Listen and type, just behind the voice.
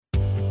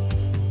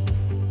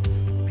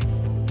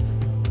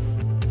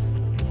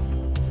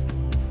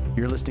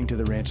You're listening to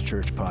the Ranch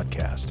Church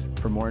podcast.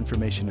 For more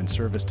information and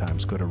service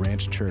times, go to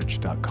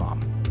ranchchurch.com.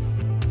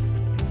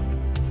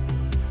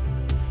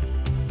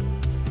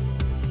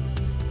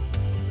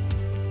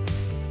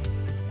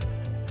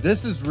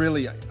 This is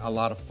really a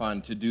lot of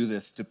fun to do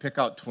this, to pick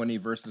out 20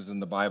 verses in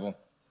the Bible,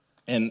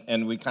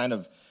 and we kind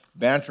of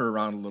banter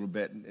around a little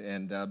bit,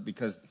 and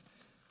because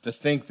to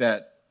think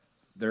that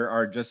there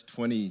are just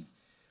 20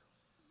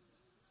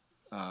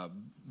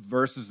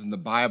 verses in the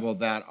Bible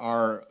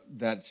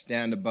that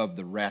stand above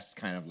the rest,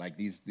 kind of like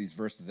these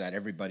verses that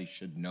everybody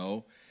should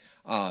know.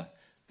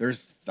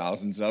 There's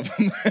thousands of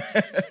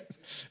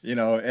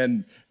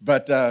them,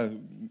 but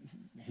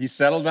he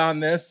settled on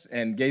this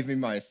and gave me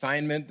my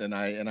assignment, and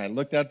I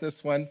looked at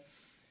this one,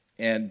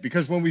 and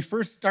because when we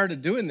first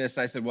started doing this,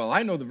 I said, well,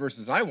 I know the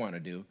verses I want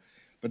to do,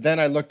 but then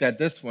I looked at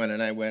this one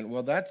and I went,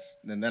 well,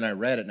 and then I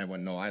read it and I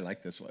went, no, I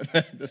like this one,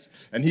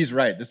 and he's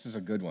right, this is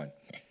a good one,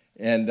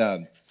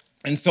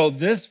 and so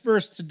this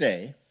verse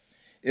today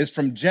is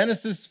from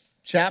Genesis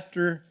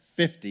chapter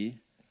 50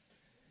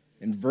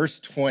 in verse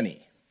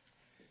 20.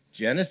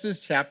 Genesis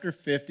chapter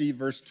 50,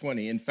 verse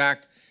 20. In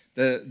fact,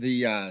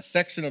 the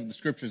section of the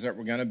scriptures that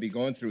we're going to be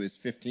going through is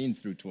 15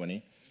 through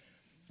 20,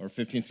 or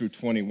 15 through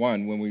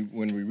 21 when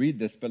we read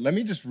this. But let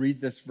me just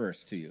read this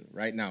verse to you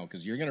right now,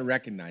 because you're going to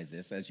recognize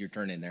this as you're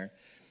turning there.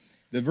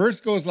 The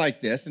verse goes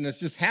like this, and it's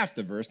just half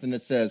the verse, and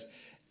it says,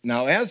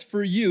 "Now as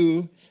for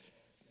you,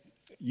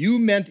 you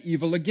meant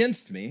evil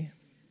against me,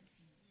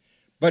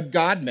 but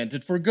God meant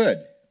it for good."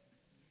 Let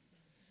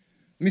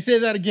me say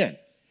that again.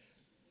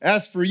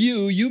 As for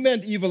you, you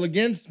meant evil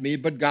against me,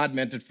 but God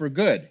meant it for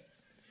good.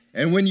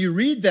 And when you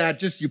read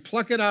that, you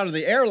pluck it out of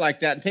the air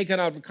like that and take it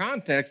out of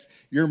context,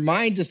 your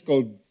mind just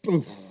goes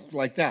poof,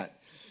 like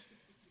that.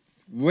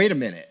 Wait a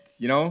minute,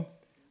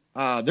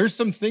 there's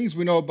some things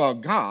we know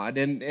about God,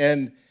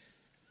 and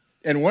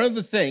one of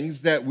the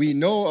things that we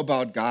know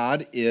about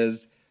God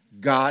is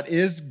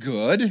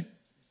good.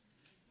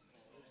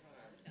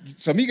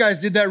 Some of you guys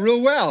did that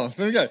real well.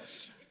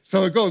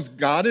 So it goes,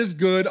 God is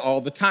good all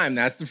the time.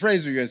 That's the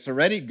phrase we're going to. So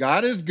ready?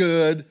 God is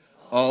good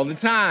all the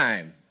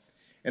time.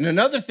 And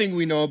another thing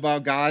we know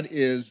about God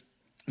is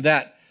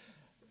that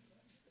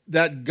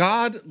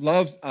God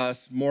loves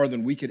us more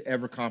than we could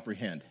ever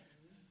comprehend,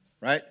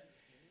 right?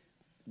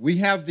 We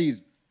have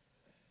these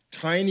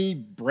tiny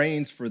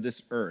brains for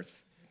this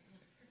earth.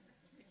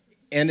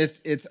 And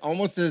it's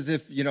almost as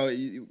if,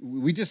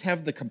 we just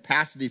have the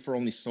capacity for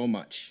only so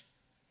much.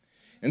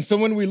 And so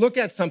when we look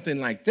at something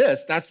like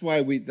this, that's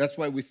why we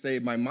say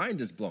my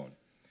mind is blown.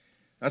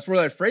 That's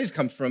where that phrase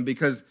comes from,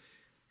 because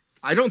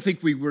I don't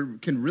think we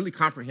can really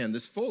comprehend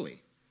this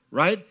fully,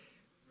 right?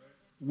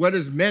 What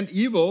is meant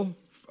evil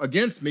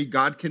against me,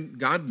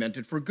 God meant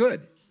it for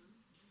good.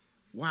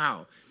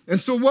 Wow. And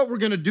so what we're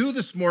going to do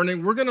this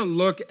morning, we're going to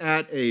look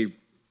at an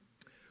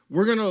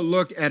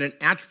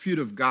attribute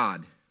of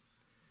God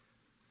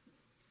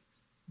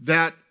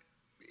that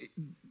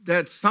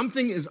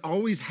something is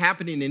always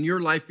happening in your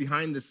life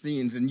behind the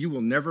scenes, and you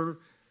will never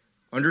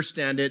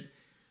understand it,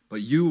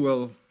 but you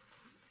will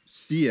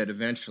see it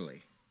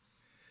eventually.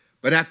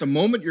 But at the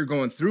moment you're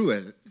going through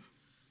it,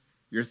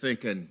 you're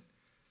thinking,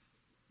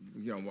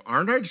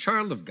 aren't I a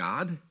child of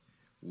God?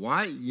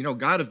 Why?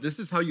 God, if this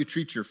is how you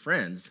treat your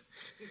friends,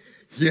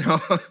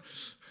 I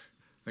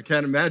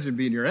can't imagine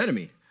being your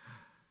enemy,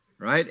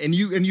 right? And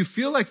you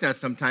feel like that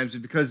sometimes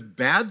because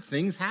bad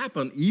things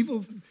happen.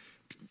 Evil,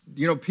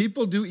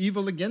 people do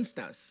evil against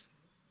us,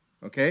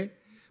 okay?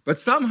 But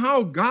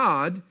somehow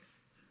God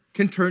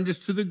can turn this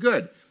to the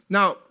good.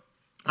 Now,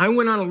 I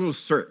went on a little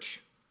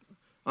search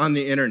on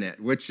the internet,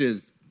 which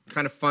is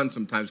kind of fun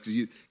sometimes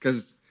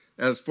because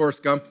as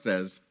Forrest Gump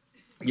says,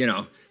 you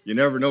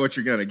never know what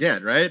you're going to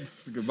get, right?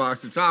 It's like a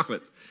box of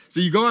chocolates.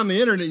 So you go on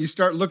the internet, you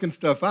start looking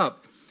stuff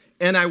up,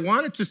 and I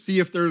wanted to see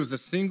if there was a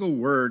single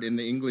word in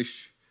the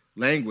English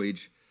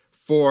language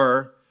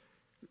for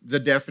the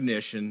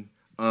definition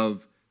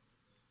of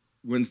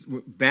when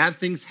bad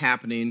things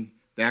happening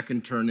that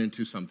can turn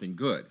into something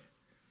good,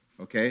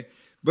 okay?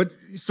 But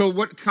so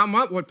what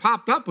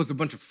popped up was a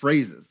bunch of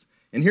phrases.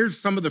 And here's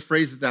some of the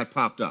phrases that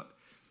popped up.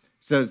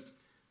 It says,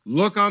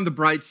 look on the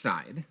bright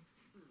side,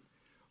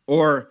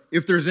 or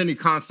if there's any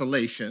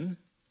consolation,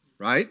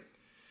 right?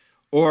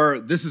 Or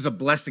this is a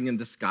blessing in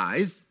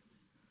disguise,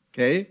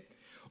 okay?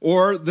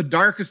 Or the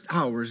darkest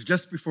hours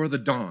just before the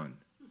dawn.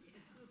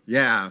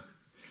 Yeah.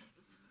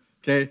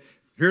 Okay,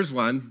 here's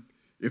one.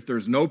 If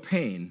there's no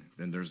pain,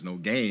 then there's no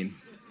gain.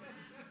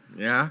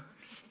 Yeah?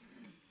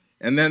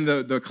 And then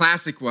the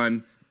classic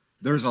one,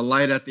 there's a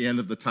light at the end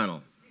of the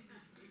tunnel.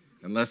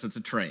 Unless it's a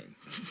train,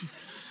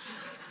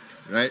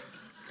 right?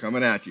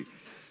 Coming at you.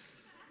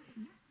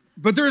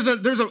 But there's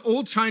an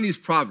old Chinese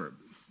proverb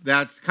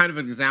that's kind of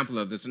an example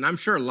of this, and I'm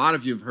sure a lot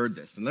of you have heard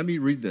this. And let me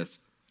read this.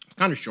 It's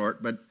kind of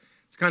short, but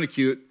it's kind of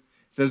cute. It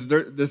says,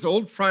 this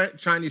old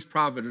Chinese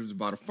proverb is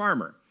about a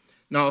farmer.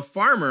 Now, a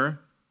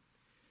farmer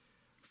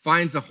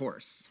finds a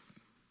horse,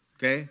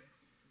 okay?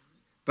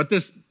 But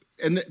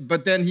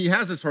then he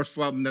has this horse,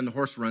 and then the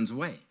horse runs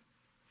away.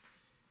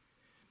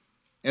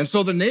 And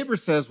so the neighbor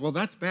says, well,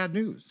 that's bad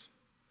news.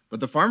 But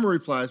the farmer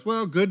replies,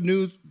 well, good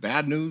news,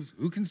 bad news,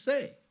 who can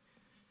say?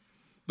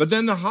 But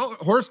then the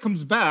horse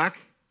comes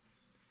back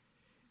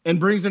and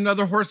brings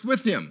another horse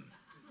with him.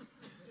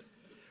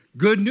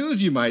 Good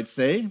news, you might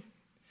say.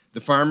 The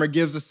farmer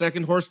gives the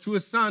second horse to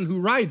his son, who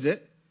rides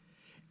it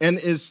and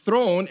is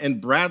thrown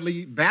and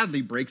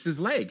badly breaks his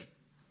leg.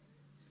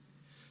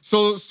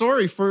 So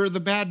sorry for the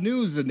bad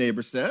news, the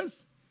neighbor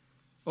says.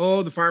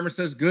 Oh, the farmer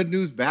says, good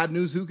news, bad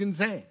news, who can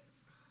say?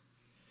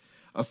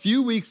 A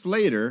few weeks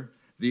later,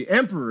 the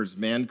emperor's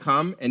men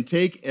come and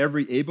take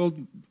every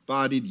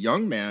able-bodied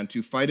young man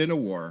to fight in a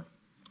war,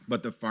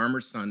 but the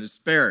farmer's son is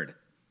spared.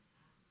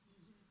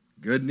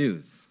 Good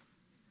news,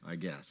 I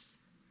guess,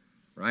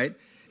 right?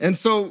 And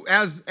so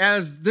as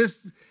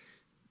this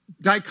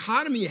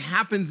dichotomy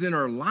happens in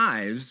our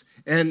lives,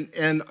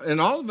 and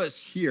all of us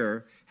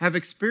here have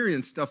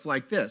experienced stuff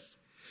like this,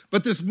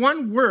 but this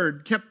one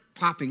word kept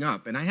popping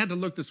up, and I had to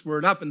look this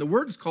word up, and the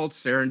word is called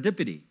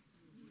serendipity.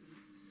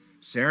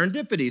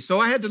 Serendipity. So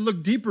I had to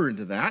look deeper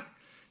into that.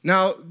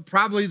 Now,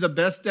 probably the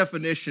best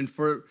definition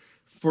for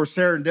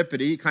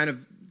serendipity, kind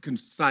of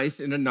concise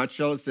in a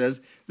nutshell, it says,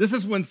 this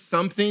is when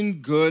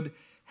something good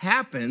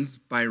happens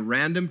by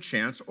random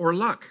chance or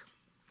luck.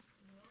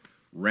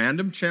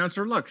 Random chance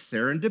or luck,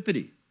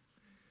 serendipity.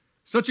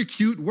 Such a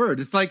cute word.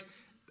 It's like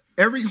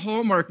every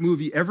Hallmark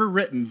movie ever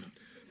written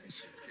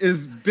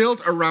is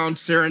built around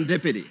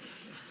serendipity.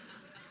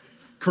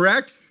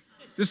 Correct?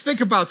 Just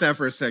think about that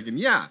for a second.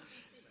 Yeah.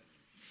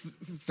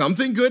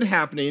 Something good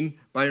happening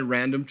by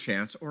random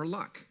chance or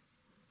luck.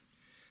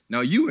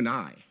 Now, you and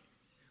I,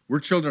 we're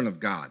children of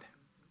God.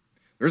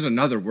 There's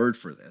another word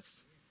for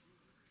this.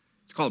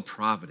 It's called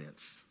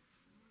providence.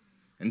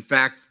 In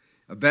fact,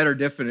 a better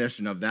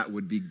definition of that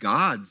would be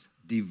God's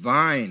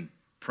divine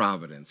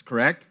providence,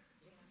 correct?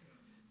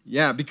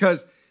 Yeah,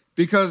 because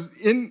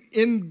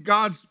in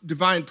God's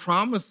divine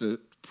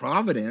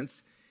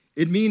providence,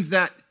 it means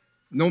that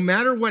no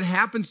matter what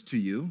happens to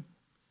you,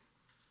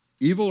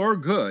 evil or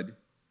good,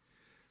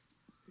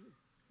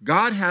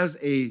 God has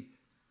an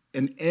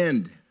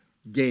end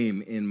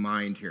game in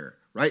mind here,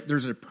 right?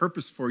 There's a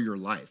purpose for your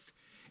life.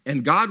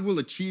 And God will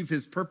achieve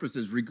his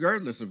purposes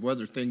regardless of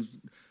whether things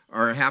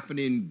are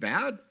happening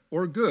bad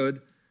or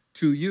good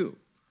to you.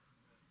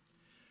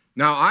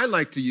 Now, I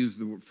like to use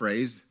the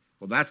phrase,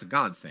 well, that's a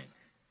God thing,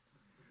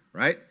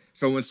 right?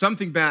 So when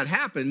something bad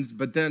happens,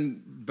 but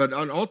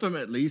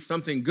ultimately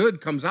something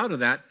good comes out of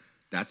that,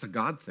 that's a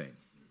God thing,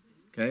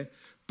 okay?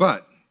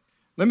 But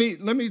let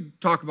me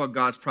talk about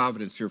God's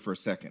providence here for a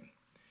second.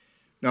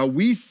 Now,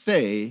 we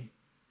say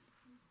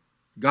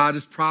God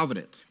is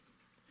provident.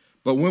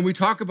 But when we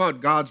talk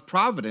about God's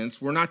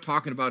providence, we're not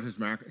talking about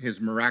his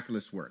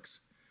miraculous works.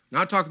 We're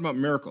not talking about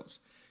miracles.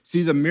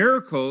 See, the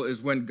miracle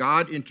is when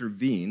God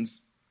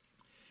intervenes.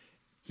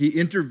 He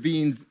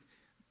intervenes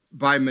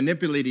by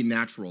manipulating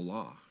natural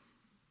law,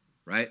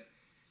 right?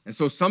 And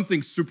so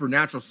something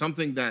supernatural,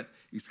 something that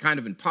is kind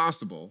of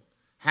impossible,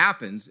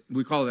 happens.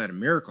 We call that a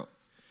miracle.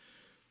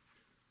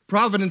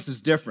 Providence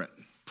is different.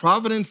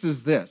 Providence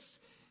is this.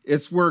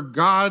 It's where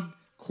God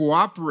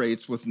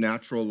cooperates with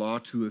natural law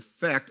to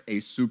effect a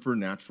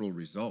supernatural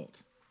result.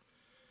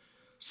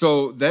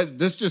 So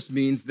this just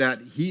means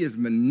that he is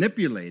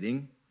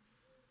manipulating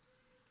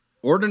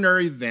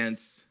ordinary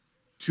events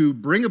to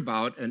bring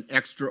about an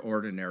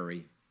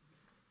extraordinary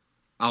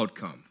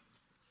outcome.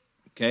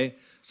 Okay?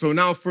 So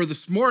now for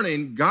this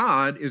morning,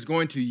 God is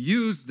going to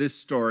use this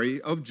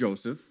story of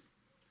Joseph,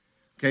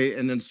 okay,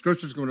 and then the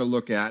scripture is going to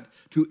look at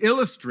to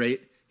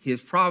illustrate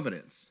his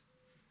providence.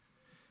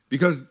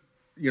 Because,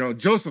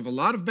 Joseph, a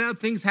lot of bad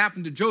things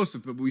happened to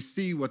Joseph, but we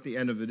see what the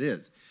end of it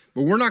is.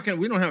 But we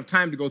don't have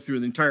time to go through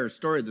the entire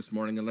story this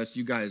morning unless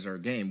you guys are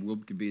game. We'll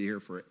be here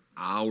for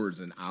hours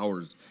and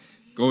hours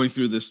going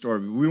through this story,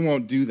 but we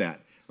won't do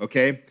that,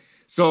 okay?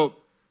 So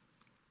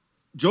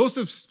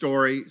Joseph's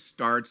story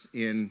starts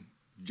in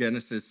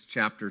Genesis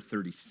chapter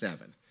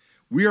 37.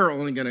 We're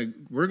going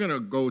to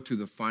go to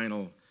the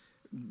final,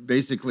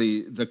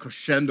 basically the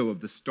crescendo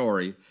of the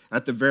story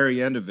at the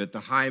very end of it, the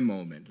high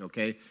moment,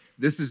 okay?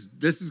 This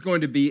is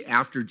going to be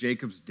after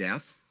Jacob's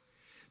death.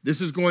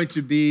 This is going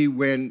to be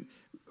when,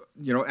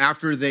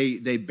 after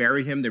they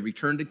bury him, they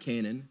return to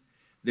Canaan.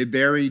 They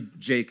bury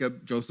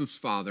Jacob, Joseph's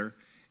father,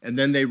 and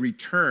then they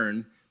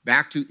return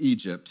back to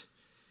Egypt.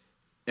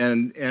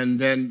 And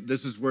then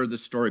this is where the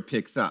story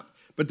picks up.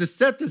 But to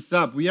set this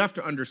up, we have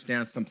to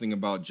understand something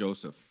about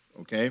Joseph,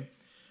 okay?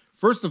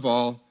 First of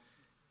all,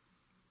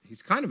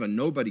 he's kind of a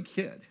nobody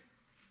kid.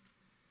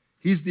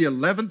 He's the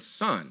 11th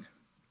son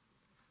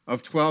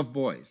of 12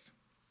 boys.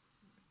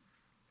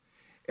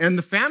 And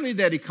the family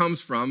that he comes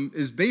from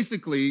is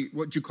basically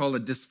what you call a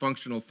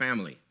dysfunctional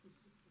family.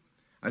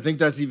 I think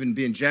that's even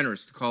being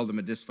generous to call them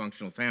a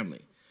dysfunctional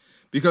family.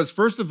 Because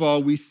first of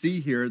all, we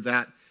see here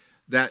that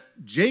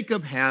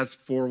Jacob has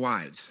 4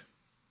 wives.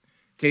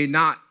 Okay,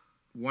 not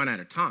one at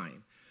a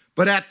time,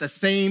 but at the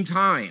same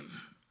time,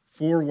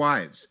 4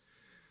 wives.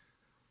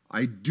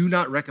 I do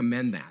not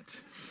recommend that.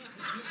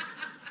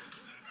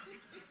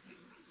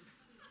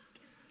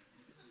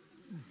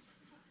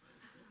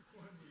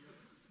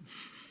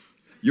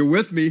 You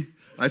with me?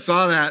 I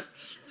saw that.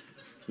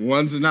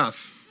 One's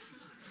enough.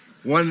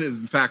 One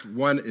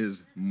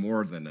is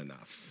more than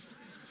enough.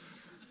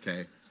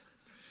 Okay?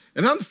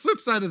 And on the flip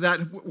side of that,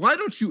 why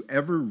don't you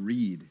ever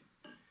read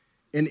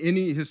in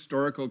any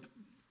historical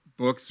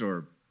books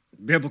or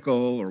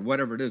biblical or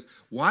whatever it is,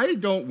 why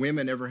don't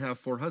women ever have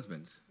 4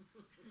 husbands?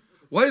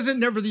 Why is it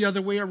never the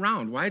other way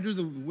around? Why do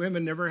the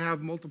women never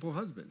have multiple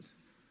husbands?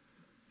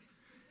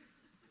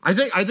 I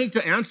think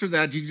to answer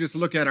that, you just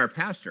look at our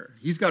pastor.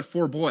 He's got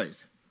 4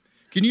 boys.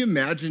 Can you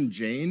imagine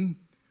Jane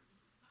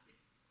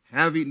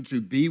having to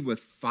be with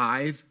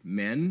 5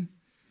 men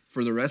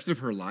for the rest of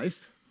her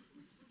life?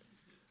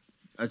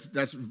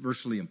 That's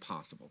virtually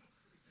impossible.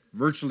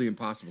 Virtually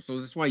impossible. So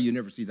that's why you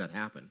never see that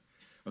happen.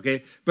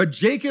 Okay? But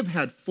Jacob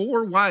had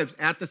 4 wives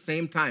at the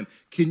same time.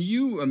 Can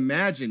you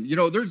imagine? You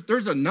know,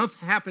 there's enough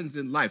happens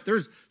in life.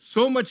 There's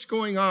so much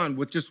going on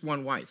with just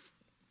one wife.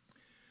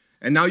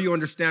 And now you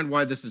understand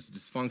why this is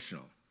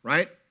dysfunctional,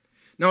 right?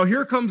 Now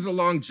here comes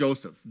along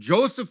Joseph.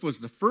 Joseph was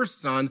the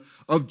first son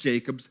of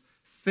Jacob's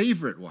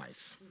favorite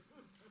wife.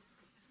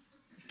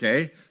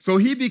 Okay? So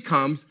he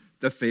becomes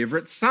the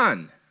favorite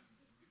son.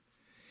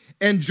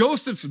 And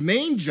Joseph's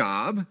main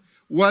job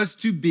was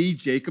to be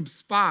Jacob's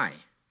spy,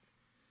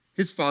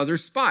 his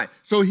father's spy.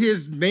 So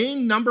his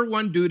main number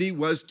 1 duty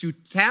was to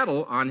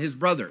tattle on his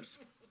brothers.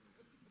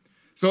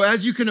 So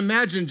as you can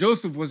imagine,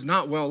 Joseph was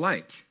not well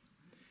liked.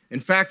 In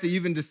fact,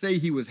 even to say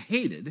he was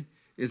hated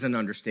is an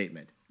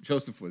understatement.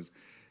 Joseph was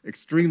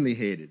extremely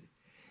hated.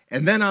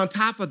 And then on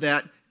top of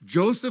that,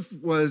 Joseph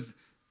was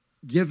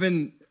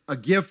given a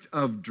gift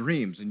of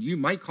dreams. And you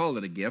might call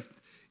it a gift.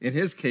 In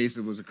his case,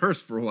 it was a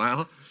curse for a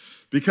while.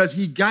 Because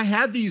he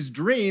had these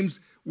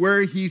dreams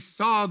where he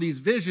saw these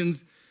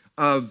visions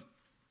of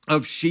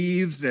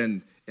sheaves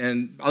and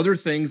other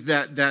things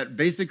that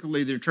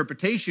basically the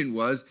interpretation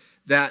was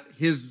that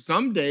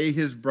someday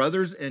his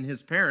brothers and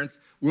his parents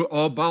will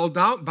all bow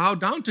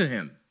down to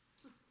him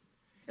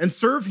and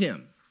serve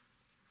him.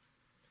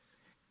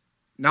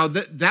 Now,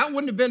 that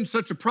wouldn't have been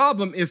such a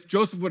problem if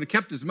Joseph would have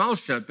kept his mouth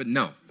shut, but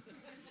no.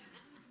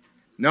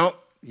 No,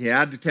 he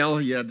had to tell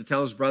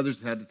his brothers,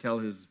 he had to tell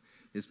his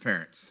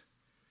parents.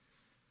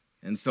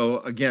 And so,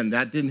 again,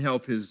 that didn't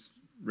help his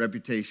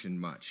reputation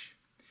much.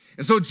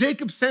 And so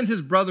Jacob sent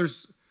his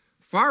brothers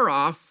far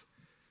off,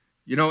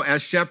 you know,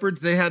 as shepherds.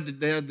 They had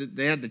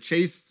to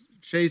chase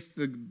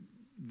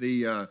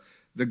the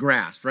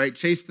grass, right?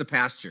 Chase the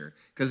pasture,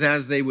 because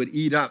as they would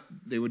eat up,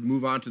 they would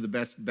move on to the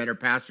better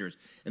pastures.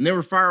 And they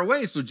were far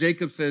away, so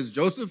Jacob says,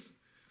 Joseph,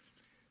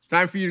 it's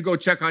time for you to go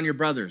check on your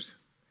brothers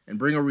and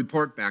bring a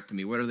report back to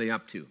me. What are they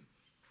up to?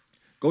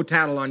 Go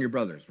tattle on your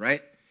brothers,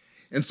 right?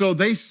 And so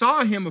they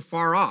saw him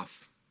afar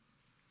off.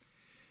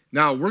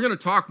 Now, we're going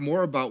to talk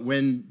more about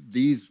when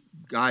these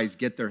guys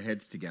get their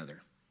heads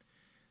together.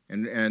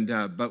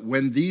 But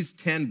when these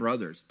 10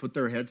 brothers put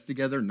their heads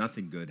together,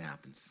 nothing good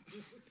happens.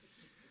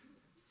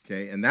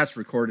 Okay, and that's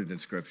recorded in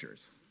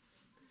scriptures.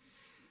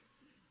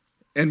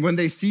 And when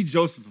they see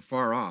Joseph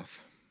afar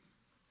off,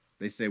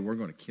 they say, we're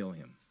going to kill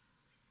him.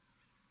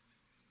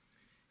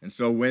 And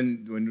so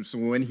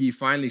when he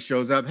finally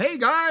shows up, hey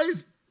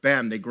guys,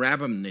 bam, they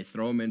grab him and they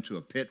throw him into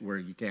a pit where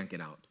he can't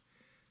get out.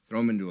 Throw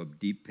him into a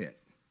deep pit.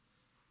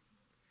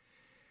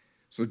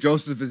 So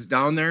Joseph is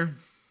down there,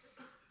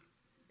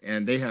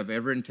 and they have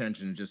every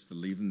intention just to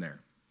leave him there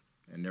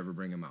and never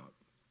bring him out.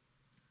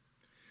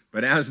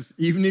 But as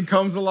evening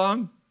comes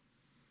along,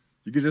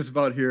 you can just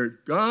about hear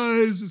it,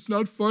 guys, it's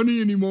not funny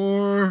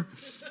anymore.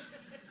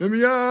 Let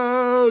me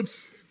out.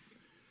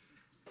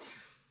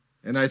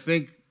 And I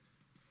think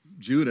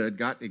it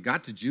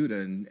got to Judah,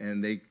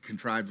 and they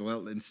contrived,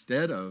 well,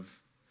 instead of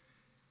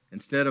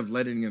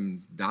letting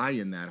him die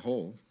in that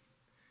hole,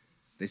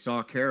 they saw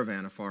a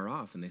caravan afar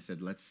off, and they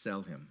said, let's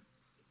sell him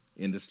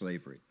into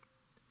slavery.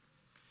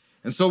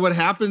 And so what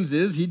happens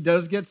is he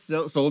does get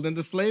sold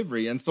into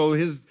slavery. And so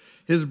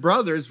his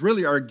brothers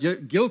really are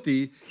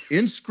guilty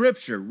in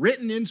Scripture,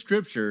 written in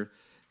Scripture,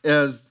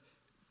 as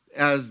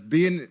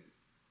being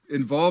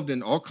involved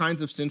in all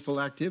kinds of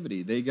sinful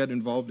activity. They get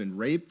involved in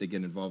rape, they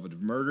get involved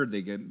with murder,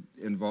 they get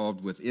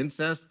involved with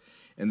incest,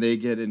 and they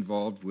get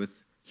involved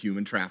with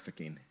human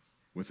trafficking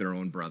with their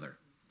own brother.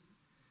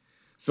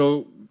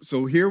 So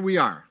here we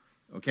are,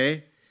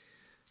 okay?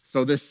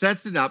 So this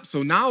sets it up.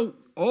 So now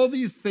all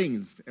these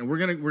things, and we're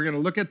gonna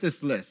look at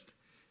this list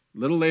a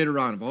little later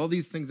on of all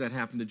these things that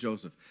happened to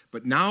Joseph.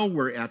 But now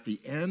we're at the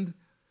end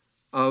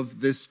of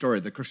this story,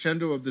 the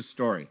crescendo of this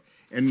story.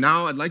 And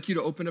now I'd like you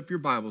to open up your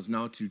Bibles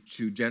now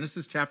to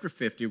Genesis chapter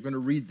 50. We're going to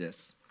read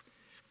this.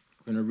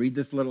 We're going to read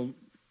this little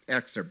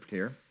excerpt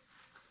here.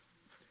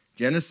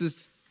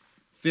 Genesis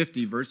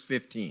 50, verse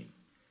 15.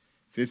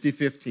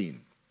 50:15.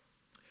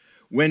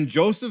 When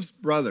Joseph's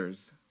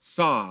brothers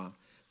saw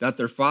that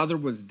their father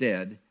was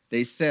dead,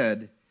 they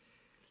said,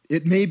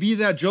 it may be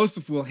that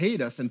Joseph will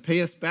hate us and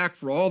pay us back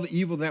for all the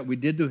evil that we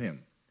did to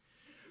him.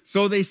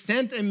 So they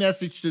sent a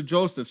message to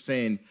Joseph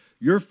saying,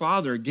 your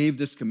father gave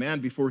this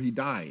command before he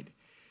died.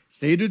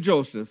 Say to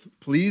Joseph,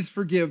 please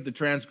forgive the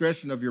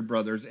transgression of your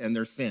brothers and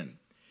their sin,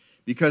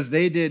 because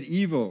they did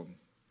evil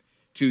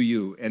to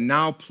you. And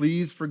now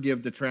please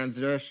forgive the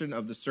transgression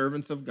of the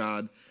servants of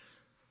God,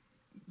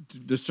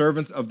 the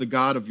servants of the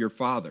God of your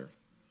father.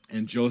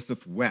 And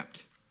Joseph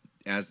wept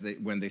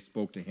when they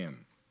spoke to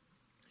him.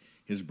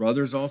 His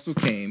brothers also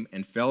came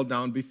and fell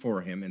down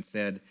before him and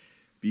said,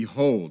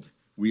 Behold,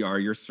 we are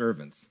your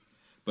servants.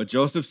 But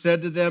Joseph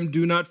said to them,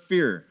 Do not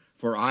fear,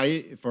 for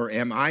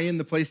am I in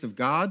the place of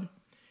God?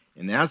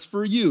 And as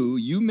for you,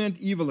 you meant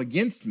evil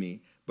against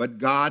me, but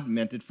God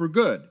meant it for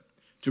good,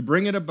 to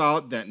bring it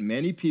about that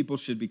many people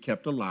should be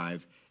kept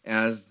alive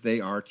as they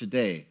are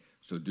today.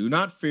 So do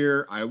not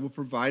fear, I will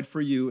provide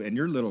for you and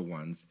your little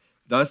ones.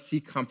 Thus he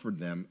comforted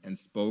them and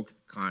spoke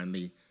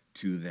kindly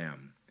to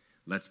them.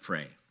 Let's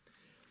pray.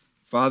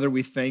 Father,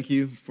 we thank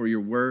you for your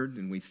word,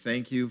 and we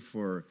thank you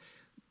for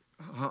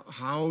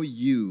how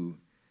you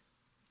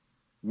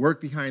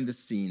work behind the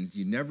scenes.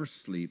 You never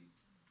sleep.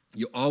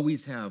 You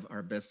always have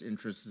our best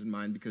interests in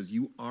mind because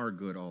you are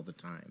good all the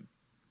time.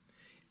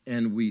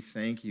 And we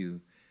thank you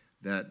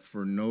that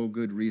for no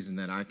good reason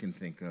that I can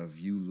think of,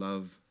 you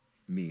love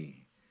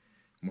me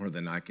more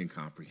than I can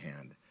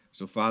comprehend.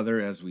 So, Father,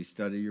 as we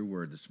study your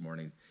word this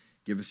morning,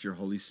 give us your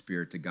Holy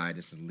Spirit to guide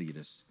us and lead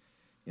us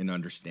in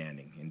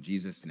understanding. In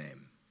Jesus'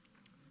 name,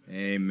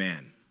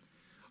 amen.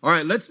 All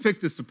right, let's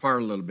pick this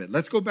apart a little bit.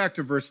 Let's go back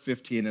to verse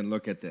 15 and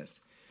look at this.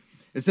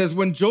 It says,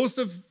 When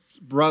Joseph's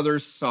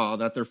brothers saw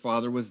that their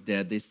father was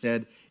dead, they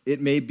said,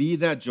 It may be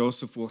that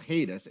Joseph will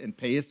hate us and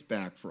pay us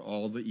back for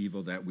all the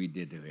evil that we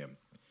did to him.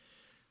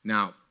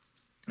 Now,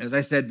 as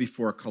I said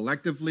before,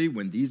 collectively,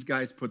 when these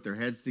guys put their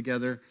heads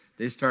together,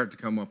 they start to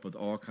come up with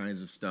all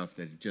kinds of stuff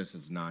that just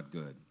is not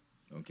good,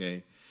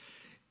 okay?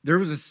 There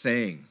was a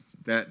saying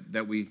that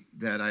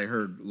I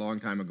heard a long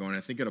time ago, and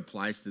I think it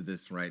applies to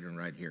this right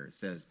here. It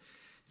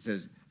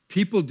says,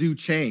 people do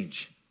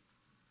change,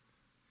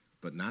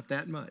 but not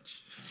that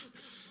much.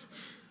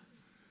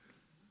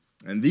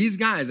 And these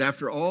guys,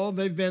 after all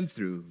they've been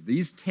through,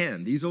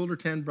 these older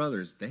 10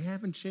 brothers, they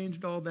haven't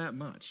changed all that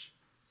much,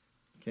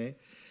 okay?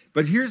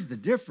 But here's the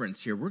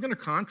difference here. We're going to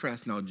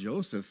contrast now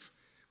Joseph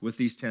with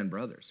these 10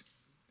 brothers.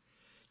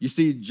 You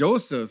see,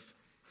 Joseph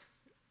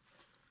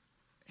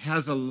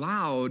has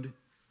allowed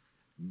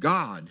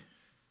God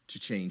to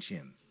change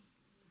him.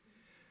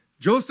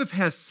 Joseph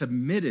has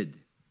submitted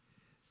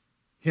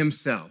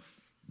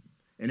himself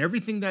and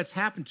everything that's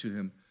happened to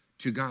him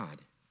to God.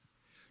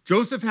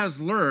 Joseph has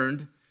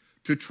learned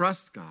to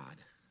trust God.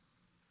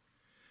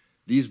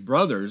 These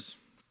brothers,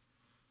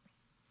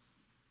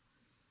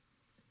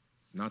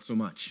 not so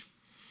much.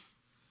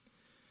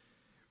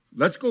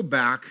 Let's go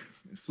back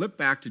and flip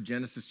back to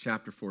Genesis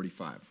chapter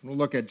 45. We'll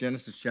look at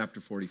Genesis chapter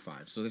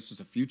 45. So this is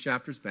a few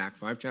chapters back,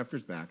 5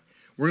 chapters back.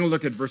 We're going to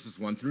look at verses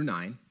 1 through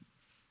 9.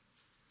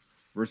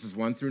 Verses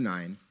 1 through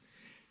 9.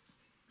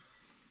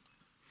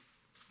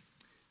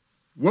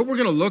 What we're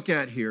going to look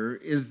at here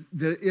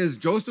is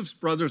Joseph's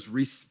brothers'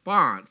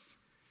 response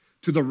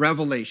to the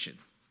revelation.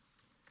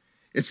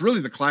 It's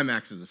really the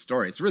climax of the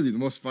story. It's really the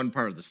most fun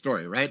part of the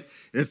story, right?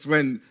 It's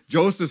when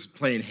Joseph's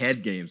playing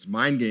head games,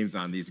 mind games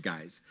on these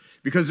guys,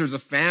 because there's a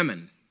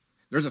famine.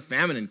 There's a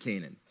famine in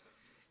Canaan.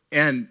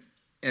 And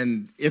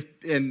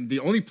the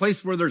only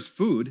place where there's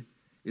food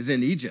is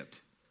in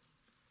Egypt.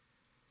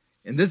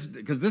 And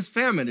because this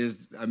famine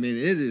is,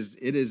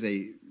 it is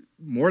a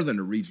more than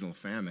a regional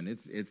famine.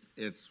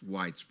 It's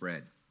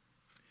widespread.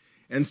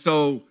 And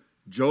so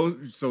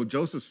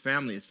Joseph's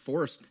family is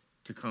forced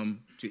to come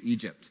to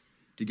Egypt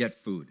to get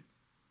food,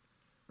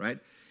 right?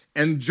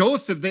 And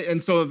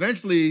so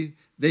eventually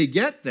they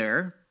get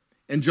there,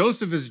 and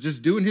Joseph is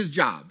just doing his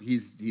job.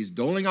 He's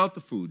doling out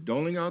the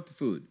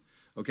food,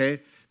 okay?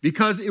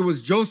 Because it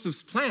was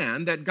Joseph's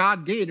plan that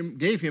God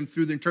gave him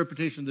through the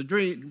interpretation of the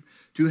dream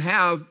to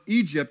have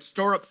Egypt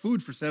store up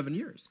food for 7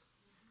 years.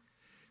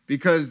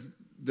 Because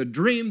the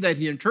dream that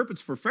he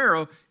interprets for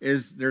Pharaoh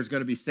is there's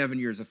going to be 7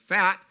 years of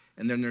fat,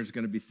 and then there's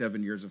going to be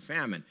 7 years of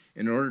famine.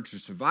 In order to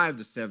survive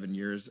the 7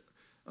 years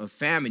of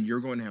famine,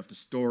 you're going to have to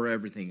store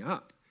everything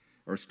up,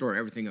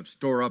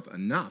 store up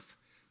enough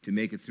to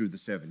make it through the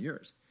 7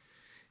 years.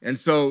 And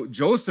so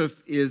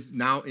Joseph is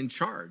now in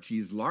charge.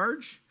 He's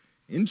large,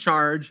 in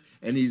charge,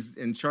 and he's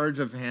in charge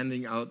of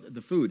handing out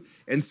the food.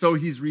 And so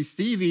he's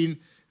receiving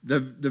the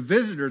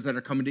visitors that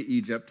are coming to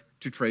Egypt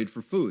to trade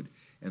for food.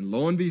 And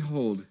lo and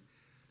behold,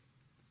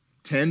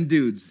 10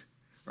 dudes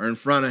are in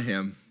front of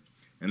him,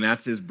 and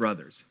that's his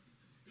brothers.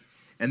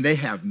 And they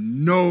have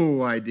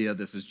no idea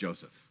this is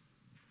Joseph.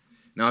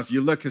 Now, if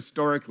you look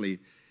historically,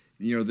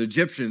 the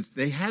Egyptians,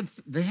 they had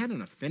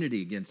an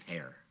affinity against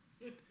hair,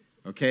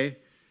 okay?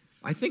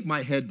 I think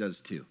my head does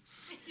too,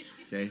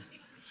 okay?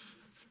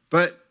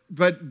 But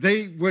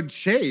they would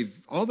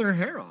shave all their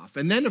hair off.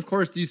 And then, of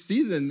course, you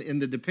see them in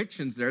the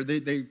depictions there,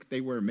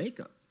 they wear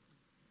makeup.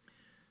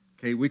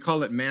 Okay, we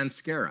call it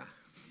mascara,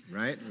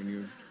 right? When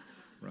you're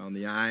around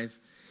the eyes.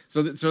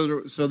 So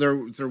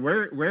they're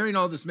wearing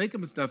all this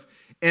makeup and stuff.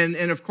 And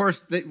of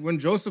course, when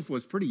Joseph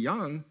was pretty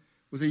young,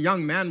 was a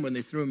young man when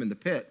they threw him in the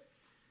pit.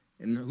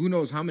 And who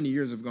knows how many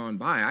years have gone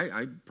by.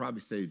 I'd probably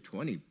say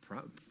 20,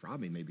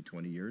 probably maybe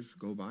 20 years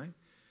go by,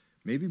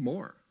 maybe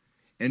more.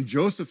 And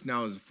Joseph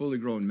now is a fully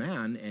grown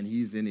man, and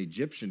he's in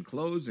Egyptian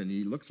clothes, and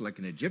he looks like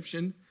an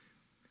Egyptian.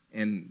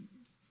 And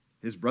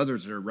his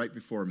brothers are right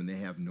before him, and they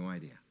have no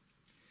idea.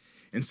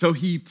 And so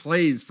he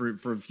plays for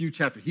a few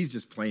chapters. He's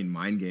just playing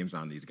mind games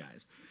on these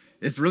guys.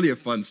 It's really a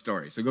fun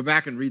story. So go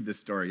back and read this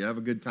story. You have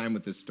a good time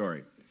with this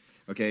story.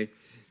 Okay?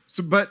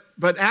 So, but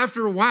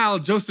after a while,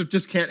 Joseph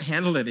just can't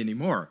handle it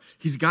anymore.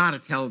 He's got to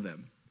tell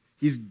them.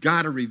 He's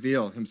got to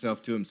reveal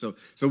himself to them. So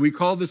we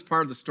call this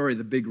part of the story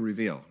the big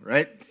reveal,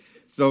 right?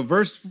 So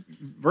verse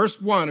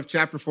 1 of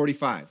chapter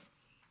 45.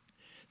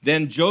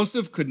 Then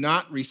Joseph could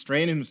not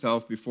restrain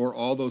himself before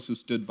all those who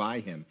stood by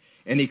him.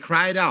 And he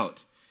cried out,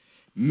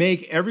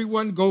 "Make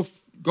everyone go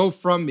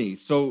from me."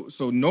 So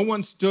no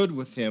one stood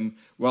with him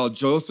while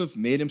Joseph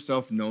made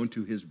himself known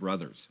to his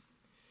brothers.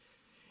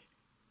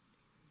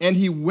 And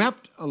he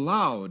wept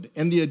aloud,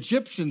 and the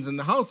Egyptians in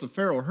the house of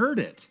Pharaoh heard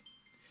it.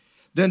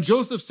 Then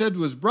Joseph said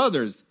to his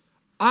brothers,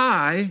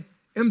 "I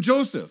am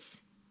Joseph.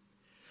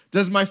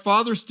 Does my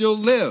father still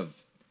live?"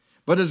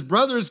 But his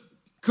brothers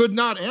could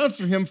not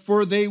answer him,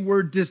 for they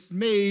were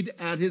dismayed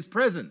at his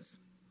presence.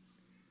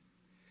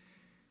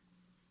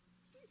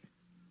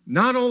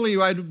 Not only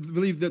do I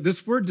believe that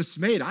this word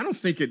dismayed, I don't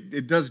think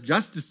it does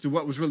justice to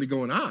what was really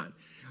going on.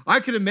 I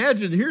can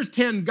imagine here's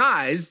 10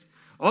 guys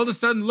all of a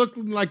sudden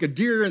looking like a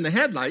deer in the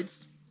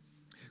headlights,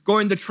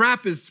 going, the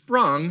trap is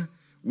sprung,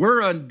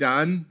 we're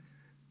undone,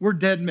 we're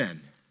dead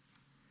men.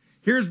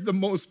 Here's the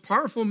most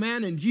powerful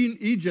man in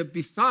Egypt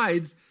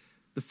besides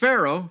the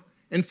Pharaoh.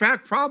 In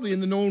fact, probably in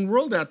the known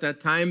world at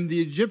that time,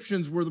 the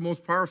Egyptians were the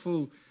most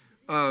powerful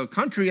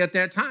country at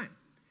that time.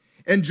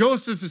 And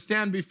Joseph is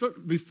standing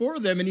before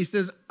them, and he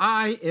says,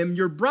 "I am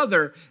your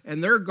brother."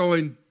 And they're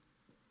going,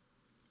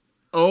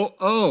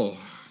 oh,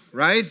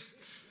 right?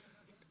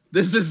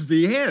 This is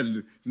the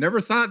end. Never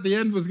thought the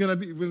end was going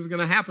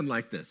to happen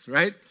like this,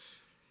 right?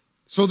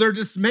 So they're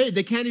dismayed.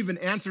 They can't even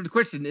answer the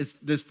question, is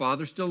this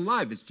father still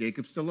alive? Is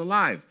Jacob still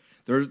alive?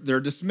 They're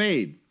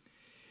dismayed.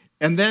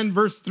 And then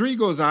verse 4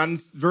 goes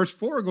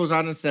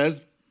on and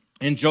says,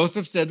 "And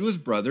Joseph said to his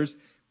brothers,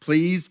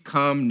 'Please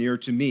come near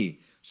to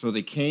me.' So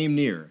they came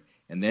near.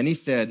 And then he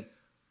said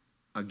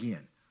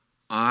again,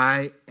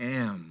 'I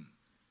am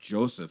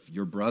Joseph,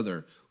 your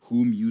brother,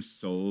 whom you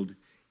sold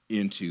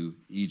into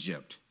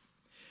Egypt.'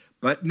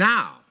 But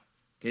now,"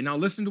 okay, now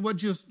listen to what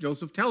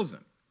Joseph tells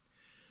them.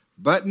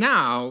 "But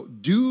now,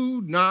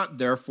 do not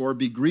therefore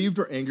be grieved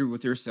or angry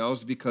with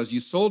yourselves because you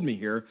sold me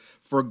here,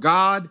 for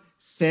God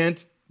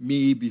sent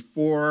me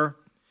before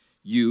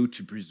you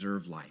to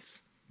preserve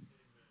life."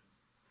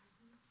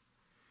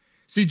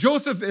 See,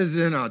 Joseph is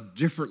in a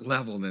different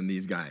level than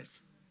these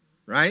guys,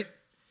 right?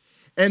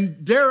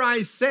 And dare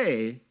I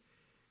say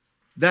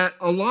that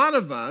a lot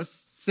of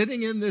us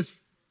sitting in this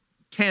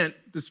tent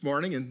this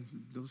morning,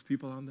 and those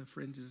people on the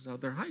fringes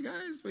out there, hi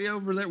guys, way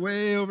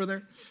over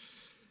there.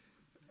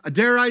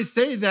 Dare I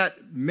say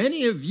that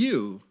many of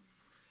you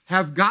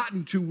have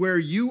gotten to where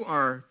you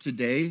are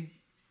today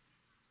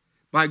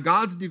by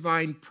God's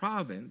divine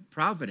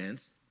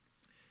providence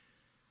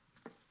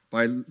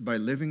by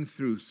living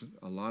through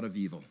a lot of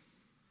evil.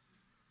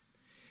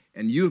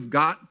 And you've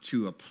got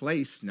to a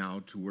place now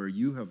to where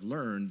you have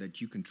learned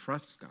that you can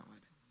trust God.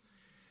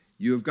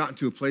 You have gotten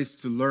to a place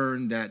to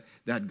learn that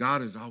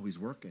God is always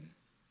working.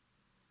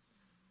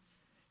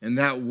 And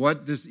that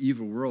what this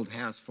evil world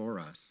has for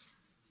us,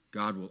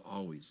 God will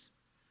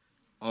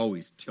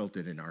always tilt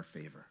it in our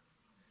favor.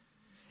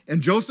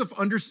 And Joseph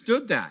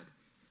understood that,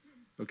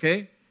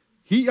 okay?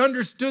 He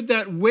understood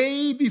that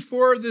way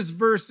before this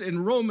verse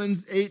in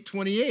Romans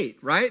 8:28,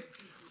 right?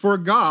 For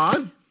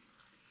God,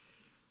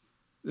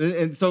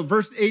 and so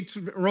verse 8,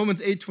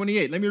 Romans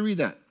 8:28, let me read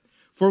that.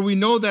 "For we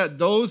know that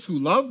those who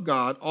love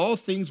God, all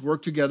things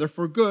work together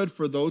for good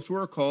for those who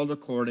are called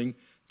according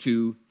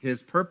to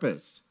his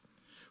purpose.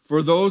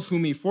 For those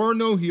whom he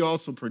foreknew, he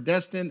also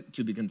predestined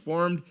to be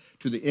conformed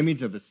to the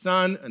image of his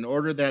Son, in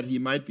order that he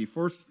might be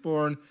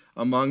firstborn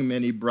among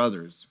many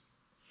brothers.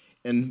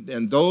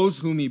 And those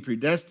whom he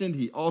predestined,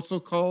 he also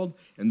called,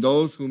 and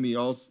those whom he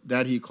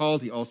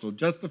called, he also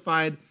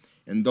justified,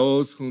 and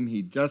those whom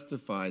he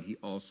justified, he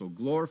also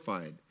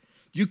glorified."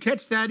 Do you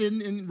catch that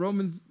in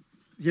Romans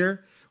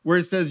here, where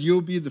it says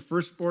you'll be the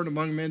firstborn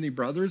among many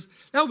brothers?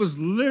 That was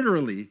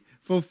literally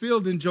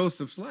fulfilled in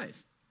Joseph's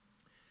life.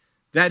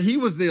 That he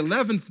was the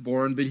 11th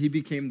born, but he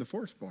became the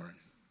firstborn.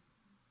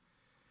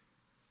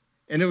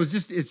 And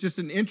it's just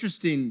an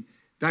interesting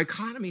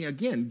dichotomy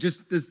again,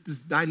 just this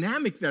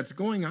dynamic that's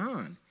going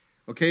on,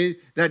 okay,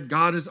 that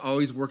God is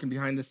always working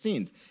behind the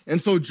scenes.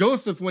 And so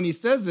Joseph, when he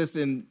says this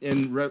in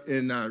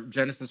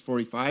Genesis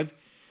 45,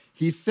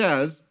 he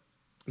says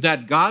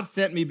that God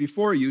sent me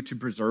before you to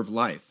preserve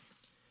life.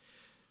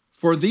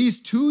 For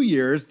these 2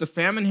 years, the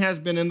famine has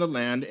been in the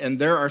land, and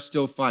there are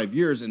still 5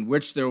 years in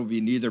which there will be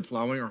neither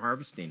plowing or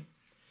harvesting.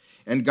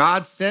 And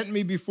God sent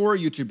me before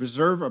you to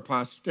preserve a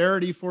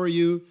posterity for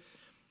you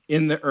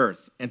in the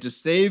earth, and to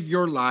save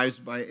your lives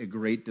by a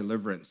great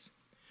deliverance.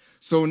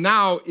 So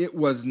now it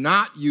was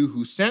not you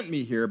who sent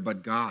me here,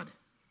 but God.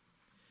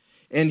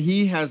 And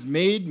he has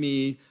made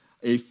me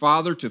a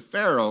father to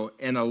Pharaoh,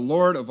 and a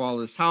lord of all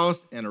his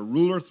house, and a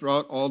ruler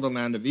throughout all the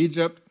land of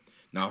Egypt.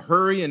 Now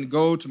hurry and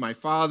go to my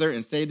father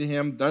and say to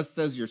him, thus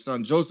says your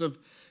son Joseph,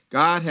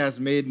 God has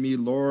made me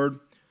Lord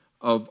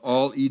of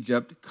all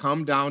Egypt.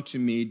 Come down to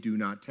me, do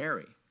not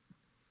tarry.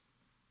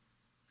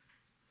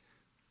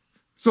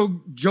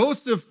 So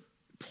Joseph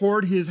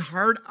poured his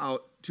heart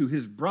out to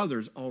his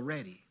brothers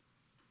already.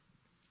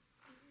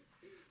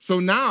 So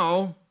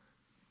now,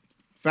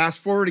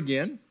 fast forward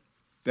again,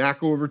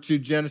 back over to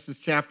Genesis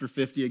chapter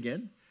 50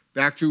 again,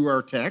 back to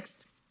our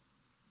text.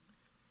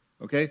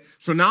 Okay,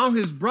 so now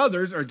his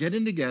brothers are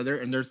getting together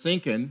and they're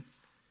thinking,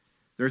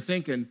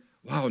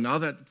 wow, now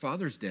that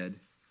father's dead,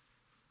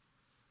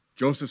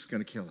 Joseph's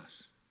going to kill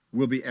us.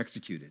 We'll be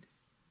executed.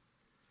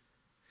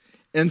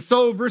 And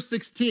so verse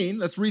 16,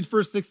 let's read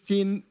verse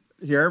 16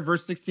 here,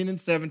 verse 16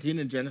 and 17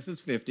 in Genesis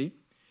 50.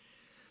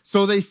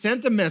 So they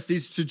sent a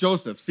message to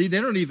Joseph. See, they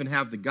don't even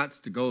have the guts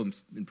to go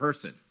in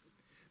person.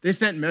 They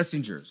sent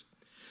messengers.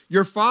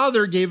 Your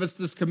father gave us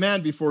this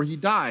command before he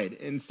died,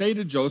 and say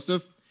to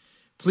Joseph,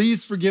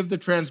 please forgive the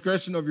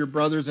transgression of your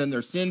brothers and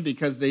their sin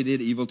because they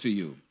did evil to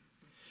you.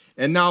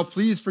 And now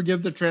please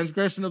forgive the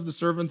transgression of the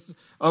servants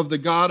of the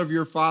God of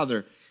your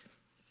father.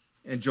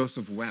 And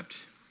Joseph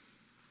wept.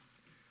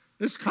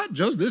 This hurt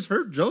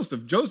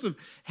Joseph. Joseph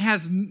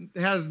has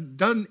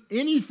done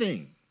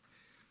anything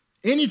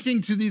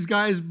to these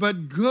guys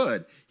but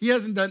good. He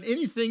hasn't done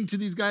anything to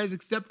these guys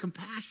except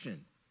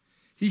compassion.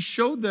 He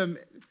showed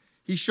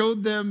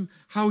them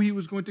how he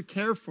was going to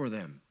care for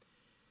them.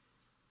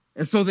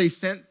 And so they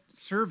sent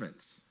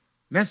servants,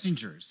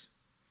 messengers,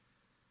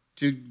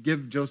 to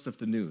give Joseph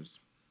the news.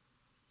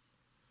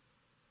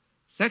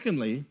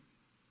 Secondly,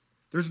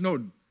 there's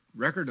no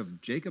record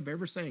of Jacob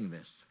ever saying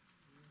this.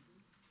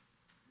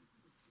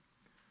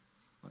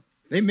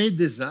 They made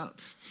this up.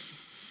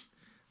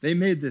 They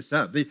made this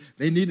up. They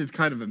needed to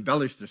kind of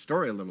embellish their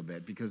story a little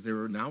bit because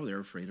they're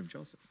afraid of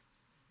Joseph.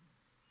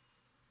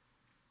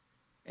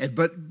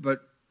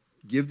 But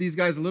give these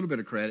guys a little bit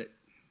of credit.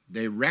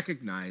 They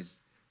recognized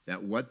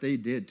that what they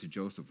did to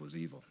Joseph was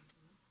evil,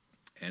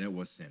 and it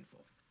was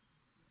sinful.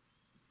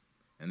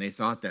 And they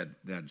thought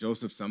that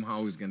Joseph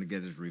somehow was going to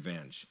get his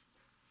revenge.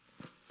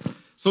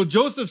 So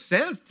Joseph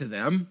says to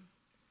them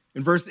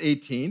in verse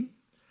 18,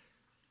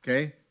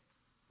 okay,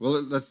 well,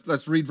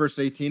 let's read verse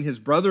 18. His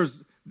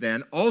brothers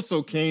then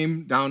also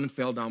came down and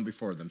fell down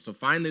before them. So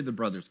finally the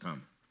brothers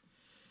come.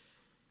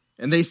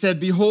 And they said,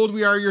 behold,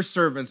 we are your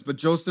servants. But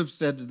Joseph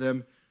said to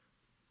them,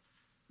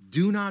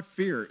 do not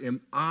fear.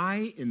 Am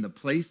I in the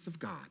place of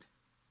God?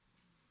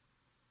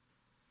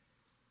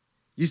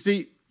 You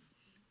see,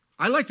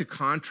 I like to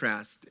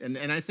contrast, and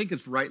I think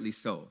it's rightly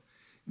so.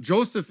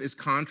 Joseph is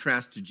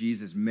contrast to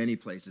Jesus many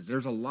places.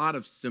 There's a lot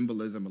of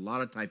symbolism, a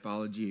lot of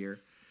typology here,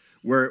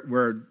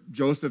 where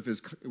Joseph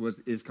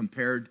is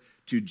compared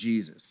to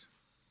Jesus.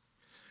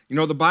 You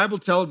know, the Bible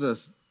tells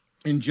us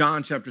in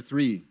John chapter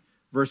 3,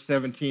 verse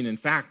 17, in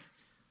fact,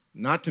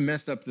 not to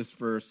mess up this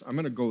verse, I'm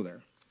going to go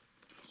there.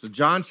 So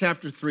John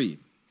chapter 3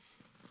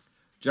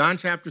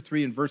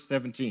 and verse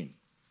 17,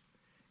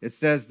 it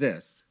says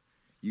this.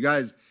 You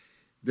guys,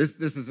 this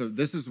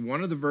is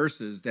one of the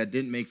verses that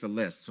didn't make the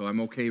list, so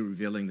I'm okay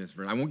revealing this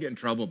verse. I won't get in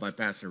trouble by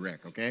Pastor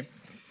Rick, okay?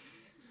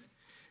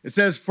 It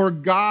says, for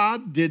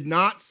God did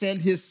not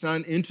send his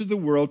Son into the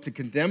world to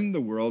condemn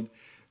the world,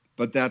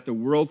 but that the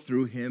world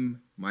through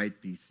him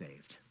might be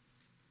saved.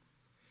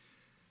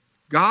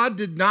 God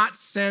did not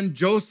send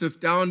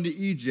Joseph down to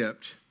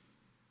Egypt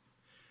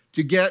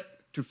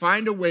to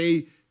find a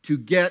way to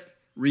get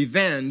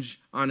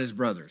revenge on his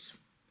brothers.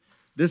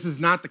 This is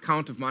not the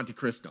Count of Monte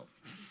Cristo.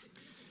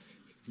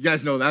 You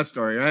guys know that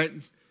story, right?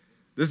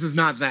 This is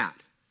not that.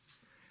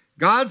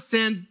 God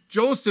sent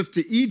Joseph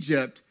to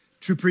Egypt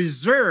to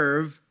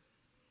preserve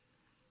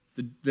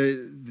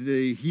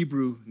the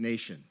Hebrew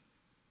nation.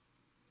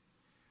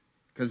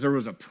 Because there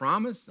was a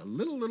promise, a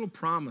little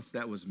promise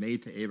that was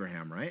made to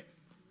Abraham, right?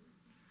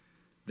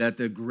 That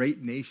the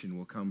great nation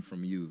will come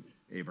from you,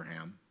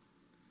 Abraham.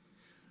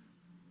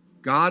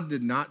 God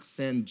did not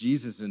send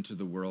Jesus into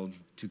the world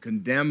to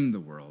condemn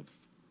the world,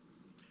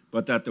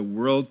 but that the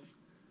world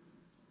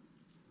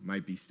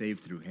might be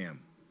saved through him.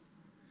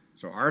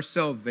 So our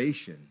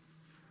salvation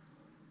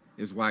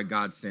is why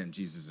God sent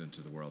Jesus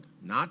into the world,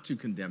 not to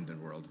condemn the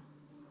world.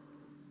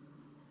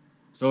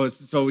 So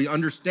we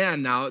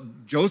understand now,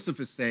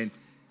 Joseph is saying,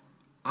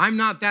 I'm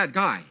not that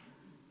guy.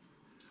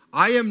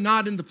 I am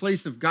not in the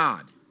place of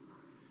God.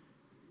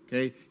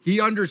 Okay? He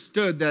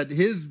understood that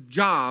his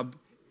job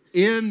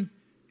in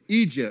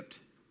Egypt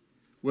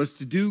was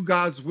to do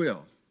God's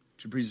will,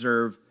 to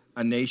preserve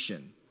a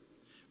nation.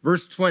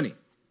 Verse 20.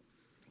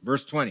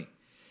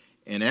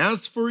 And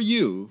as for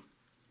you,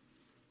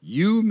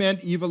 you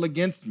meant evil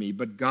against me,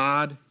 but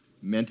God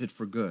meant it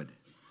for good,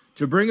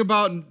 to bring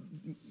about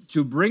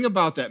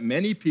that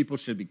many people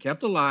should be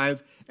kept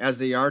alive as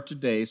they are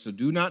today. So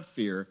do not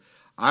fear.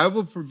 I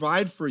will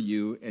provide for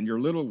you and your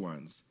little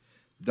ones.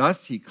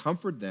 Thus he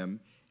comforted them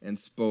and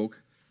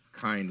spoke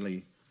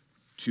kindly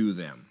to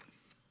them.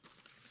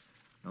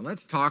 Now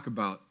let's talk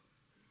about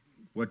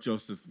what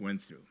Joseph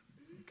went through,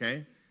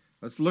 okay?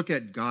 Let's look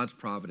at God's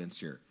providence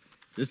here.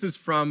 This is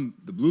from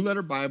the Blue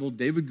Letter Bible,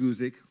 David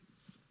Guzik,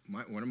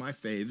 one of my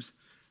faves,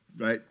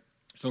 right?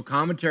 So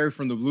commentary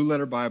from the Blue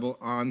Letter Bible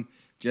on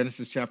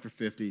Genesis chapter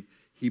 50,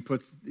 he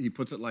puts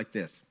it like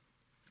this.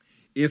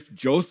 If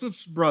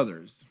Joseph's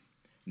brothers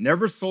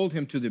never sold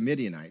him to the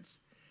Midianites,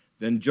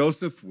 then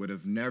Joseph would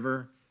have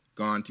never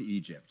gone to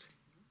Egypt.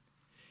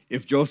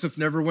 If Joseph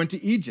never went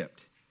to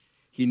Egypt,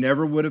 he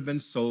never would have been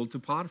sold to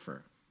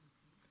Potiphar.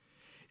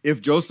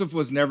 If Joseph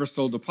was never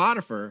sold to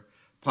Potiphar,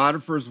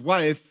 Potiphar's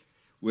wife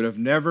would have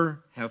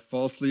never have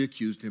falsely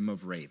accused him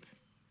of rape.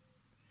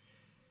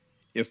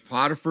 If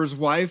Potiphar's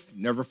wife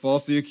never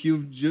falsely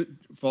accused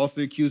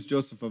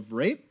Joseph of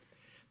rape,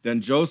 then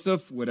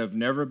Joseph would have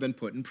never been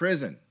put in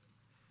prison.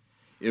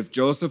 If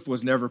Joseph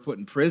was never put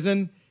in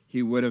prison,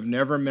 he would have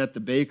never met the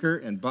baker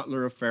and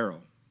butler of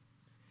Pharaoh.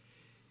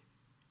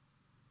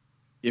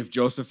 If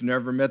Joseph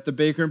never met the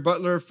baker and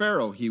butler of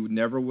Pharaoh, he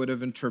never would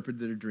have interpreted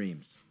their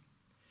dreams.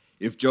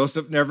 If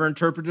Joseph never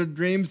interpreted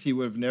dreams, he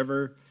would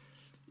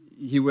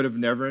have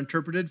never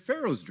interpreted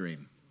Pharaoh's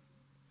dream.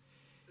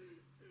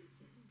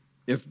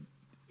 If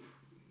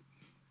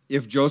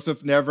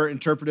Joseph never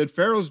interpreted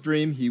Pharaoh's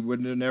dream, he would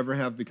never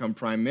have become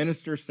prime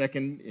minister,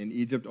 second in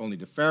Egypt only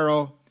to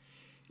Pharaoh.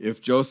 If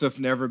Joseph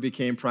never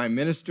became prime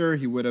minister,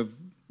 he would have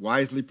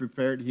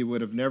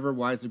never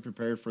wisely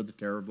prepared for the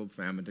terrible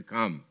famine to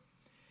come.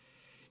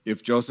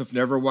 If Joseph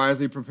never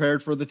wisely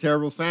prepared for the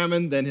terrible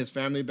famine, then his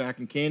family back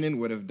in Canaan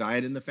would have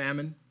died in the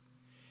famine.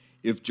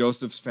 If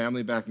Joseph's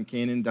family back in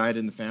Canaan died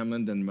in the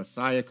famine, then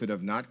Messiah could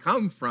have not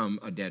come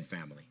from a dead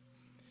family.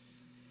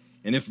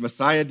 And if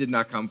Messiah did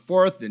not come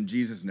forth, then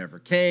Jesus never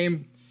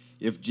came.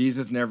 If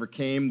Jesus never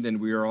came, then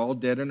we are all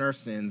dead in our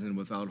sins and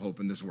without hope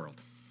in this world.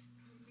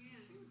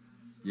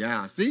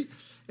 Yeah, see?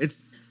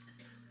 It's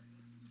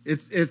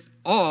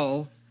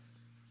all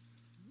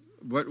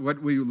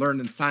what we learned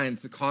in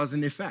science, the cause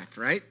and effect,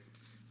 right?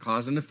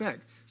 Cause and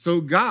effect. So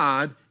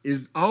God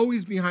is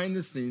always behind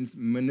the scenes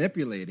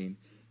manipulating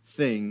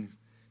things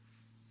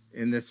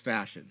in this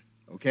fashion,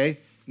 okay?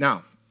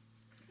 Now,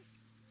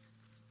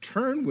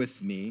 turn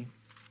with me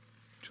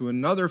to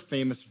another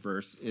famous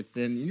verse. It's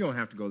in, you don't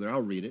have to go there,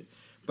 I'll read it,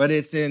 but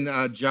it's in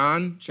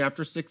John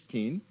chapter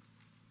 16,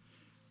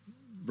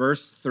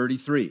 verse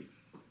 33.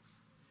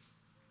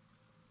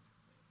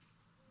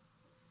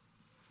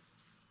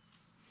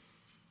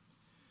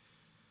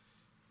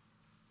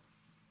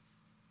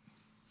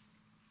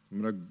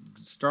 I'm going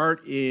to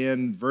start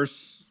in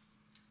verse,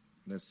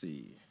 let's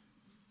see.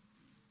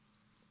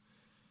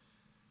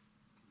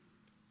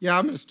 Yeah,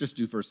 I'm going to just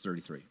do verse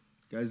 33.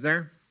 You guys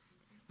there?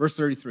 Verse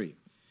 33.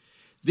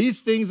 These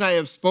things I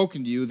have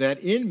spoken to you, that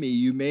in me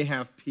you may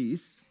have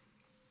peace.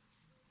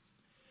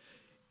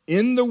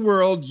 In the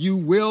world you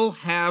will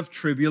have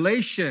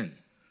tribulation.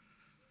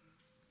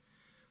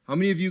 How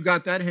many of you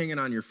got that hanging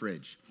on your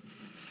fridge?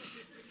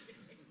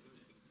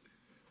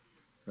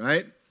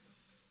 Right?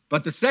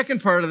 But the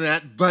second part of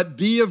that, but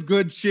be of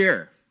good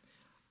cheer.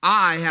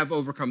 I have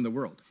overcome the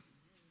world.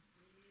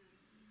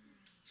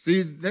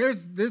 See,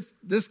 there's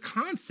this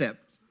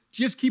concept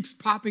just keeps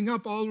popping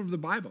up all over the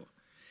Bible.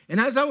 And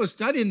as I was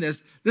studying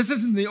this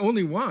isn't the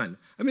only one.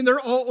 I mean,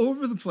 they're all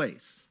over the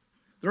place.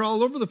 They're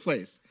all over the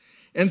place.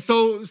 And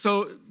so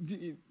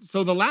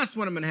the last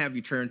one I'm going to have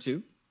you turn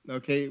to,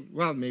 okay,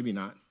 well, maybe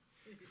not.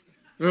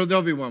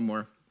 There'll be one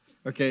more,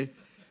 okay.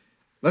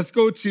 Let's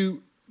go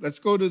to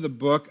the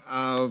book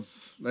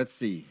of, let's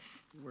see,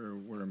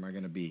 where am I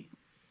going to be?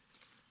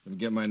 Let me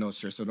get my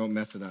notes here so don't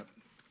mess it up.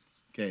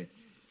 Okay.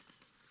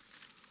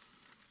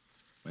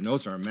 My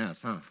notes are a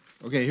mess, huh?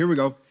 Okay, here we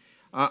go.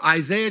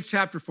 Isaiah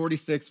chapter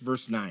 46,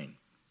 verse 9.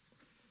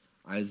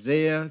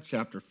 Isaiah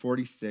chapter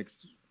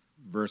 46,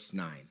 verse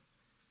 9.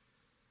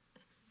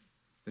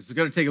 This is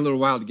going to take a little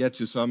while to get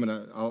to, so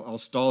I'll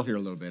stall here a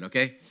little bit,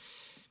 okay?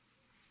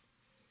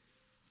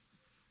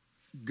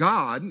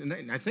 God,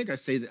 and I think I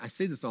say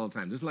this all the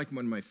time. This is like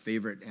one of my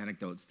favorite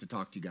anecdotes to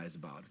talk to you guys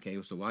about,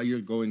 okay? So while you're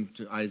going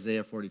to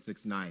Isaiah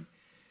 46, 9,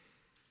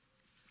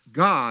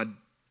 God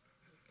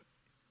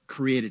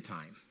created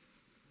time,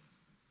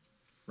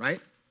 right?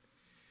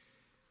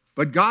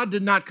 But God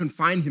did not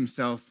confine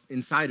himself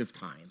inside of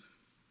time.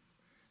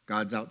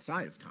 God's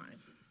outside of time.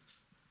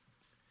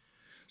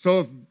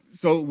 So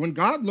when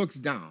God looks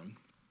down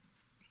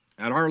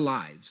at our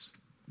lives,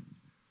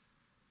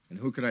 and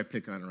who could I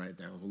pick on right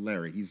there? Well,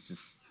 Larry, he's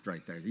just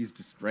right there. He's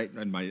just right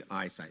in my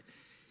eyesight.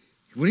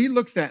 When he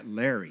looks at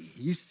Larry,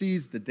 he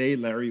sees the day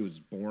Larry was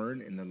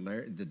born and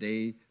the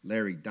day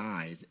Larry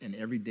dies and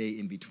every day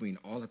in between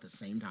all at the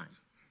same time.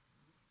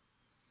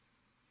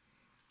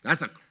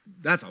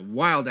 That's a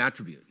wild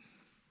attribute,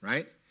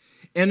 right?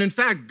 And in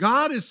fact,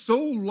 God is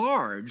so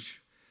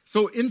large,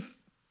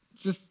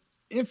 just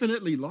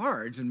infinitely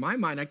large in my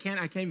mind. I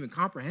can't even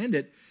comprehend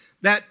it,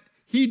 that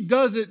he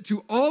does it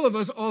to all of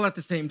us all at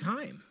the same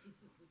time.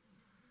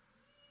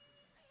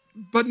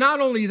 But not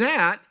only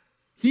that,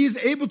 he's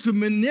able to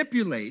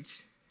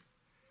manipulate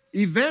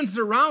events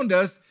around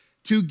us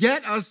to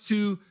get us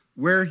to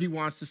where he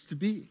wants us to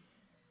be.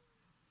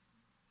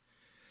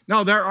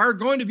 Now, there are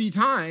going to be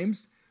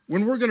times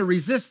when we're going to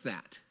resist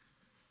that.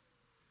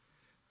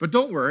 But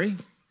don't worry.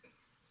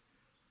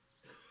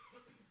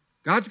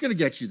 God's going to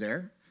get you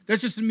there. That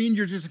just means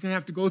you're just going to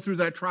have to go through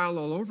that trial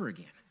all over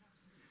again.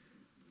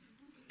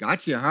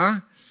 Gotcha,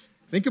 huh?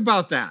 Think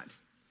about that.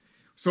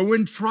 So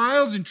when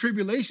trials and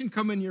tribulation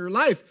come in your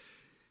life,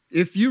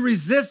 if you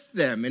resist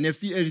them and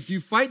if you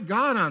fight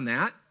God on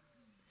that,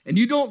 and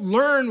you don't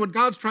learn what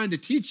God's trying to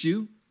teach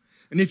you,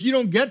 and if you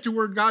don't get to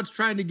where God's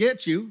trying to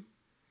get you,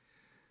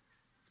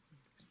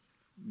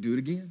 do it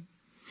again.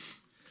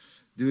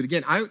 Do it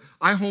again. I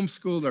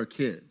homeschooled our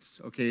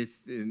kids, okay,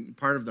 in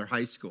part of their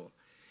high school.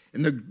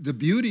 And the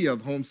beauty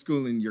of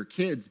homeschooling your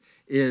kids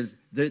is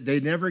that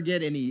they never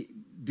get any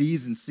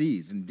B's and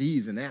C's and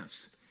D's and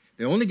F's.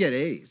 They only get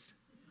A's.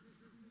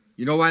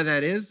 You know why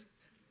that is?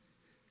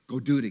 Go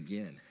do it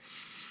again.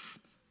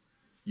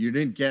 You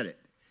didn't get it.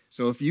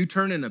 So if you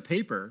turn in a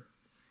paper,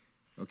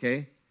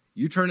 okay,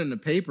 you turn in the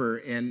paper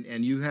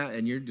and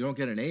you don't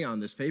get an A on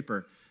this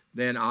paper,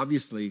 then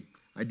obviously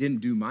I didn't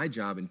do my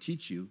job and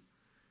teach you,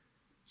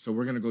 so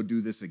we're going to go do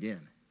this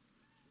again.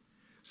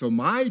 So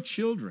my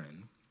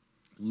children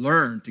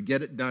learn to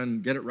get it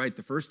done, get it right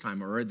the first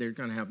time, or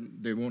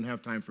they won't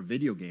have time for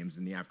video games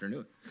in the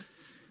afternoon,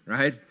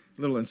 right?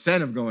 A little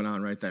incentive going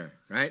on right there,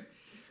 right?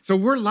 So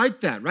we're like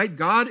that, right?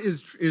 God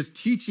is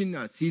teaching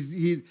us.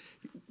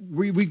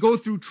 We go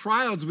through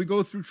trials, we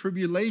go through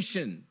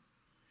tribulation.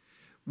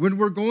 When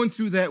we're going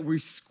through that, we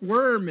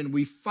squirm and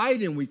we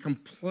fight and we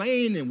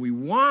complain and we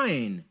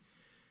whine.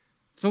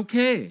 It's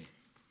okay.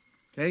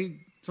 Okay?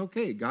 It's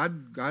okay.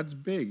 God's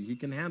big. He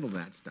can handle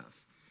that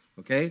stuff.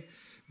 Okay?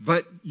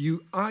 But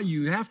you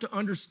have to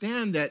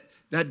understand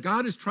that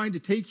God is trying to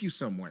take you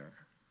somewhere.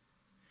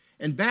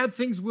 And bad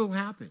things will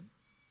happen.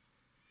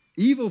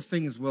 Evil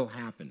things will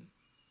happen.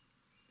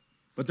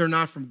 But they're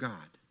not from God.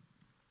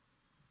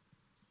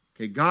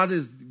 Okay, God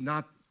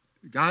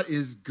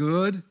is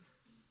good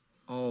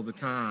all the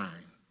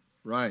time.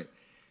 Right.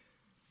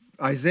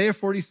 Isaiah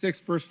 46,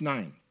 verse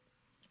 9.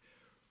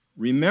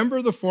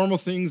 Remember the former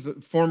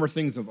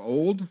things of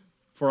old,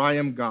 for I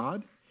am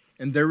God,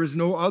 and there is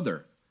no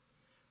other.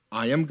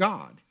 I am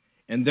God,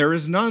 and there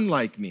is none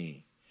like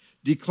me,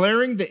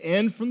 declaring the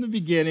end from the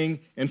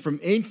beginning, and from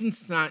ancient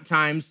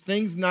times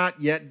things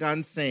not yet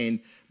done,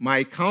 saying,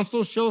 my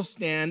counsel shall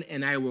stand,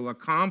 and I will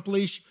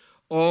accomplish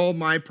all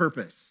my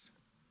purpose.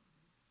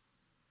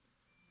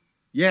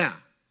 Yeah.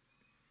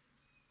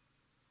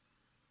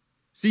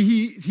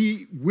 See,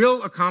 he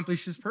will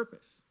accomplish his purpose.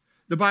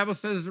 The Bible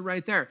says it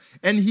right there.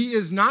 And he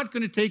is not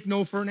going to take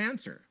no for an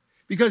answer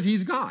because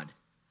he's God,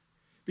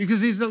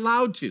 because he's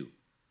allowed to.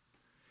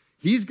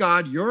 He's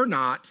God, you're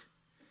not,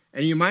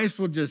 and you might as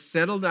well just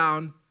settle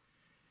down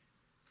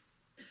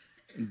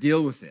and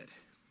deal with it.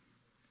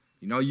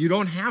 You know, you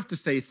don't have to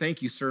say,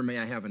 thank you, sir, may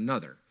I have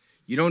another.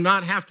 You do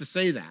not have to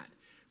say that,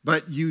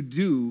 but you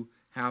do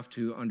have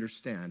to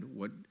understand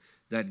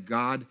that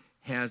God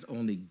has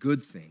only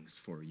good things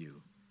for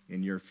you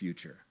in your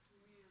future.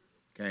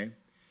 Okay?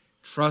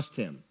 Trust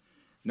him.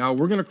 Now,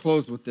 we're going to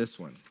close with this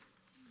one.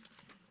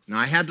 Now,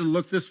 I had to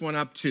look this one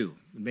up, too,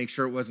 and make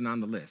sure it wasn't on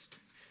the list.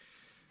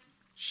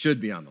 Should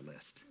be on the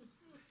list.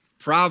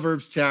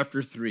 Proverbs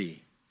chapter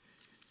 3.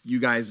 You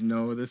guys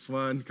know this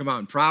one. Come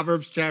on.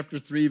 Proverbs chapter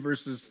 3,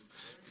 verses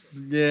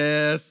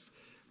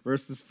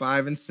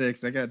 5 and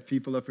 6. I got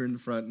people up here in the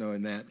front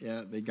knowing that.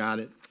 Yeah, they got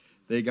it.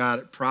 They got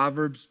it.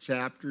 Proverbs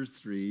chapter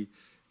 3,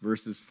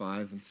 verses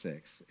 5 and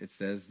 6. It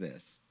says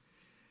this.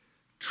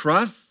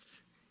 Trust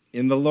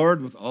in the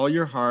Lord with all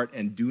your heart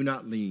and do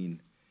not lean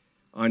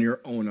on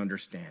your own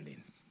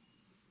understanding.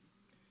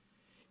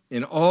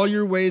 In all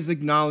your ways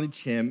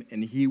acknowledge him,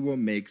 and he will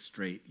make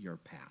straight your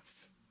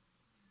paths.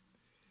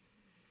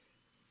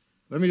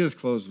 Let me just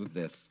close with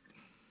this.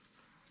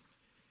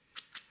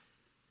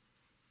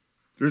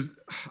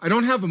 I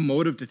don't have a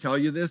motive to tell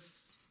you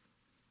this,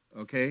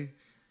 okay?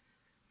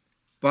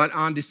 But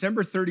on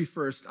December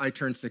 31st, I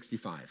turned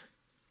 65.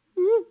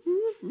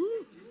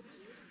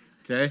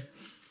 Okay?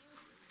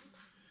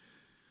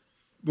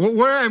 Well,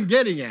 where I'm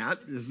getting at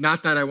is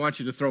not that I want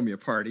you to throw me a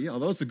party,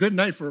 although it's a good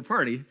night for a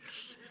party,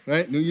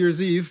 right? New Year's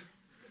Eve.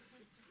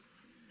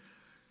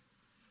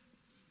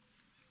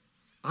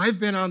 I've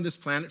been on this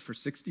planet for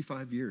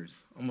 65 years,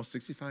 almost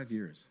 65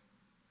 years.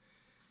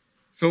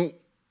 So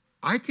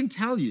I can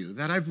tell you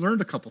that I've learned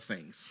a couple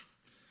things,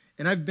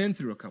 and I've been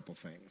through a couple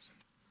things.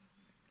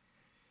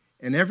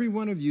 And every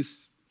one of you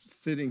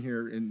sitting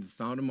here in the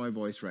sound of my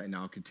voice right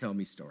now could tell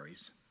me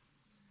stories.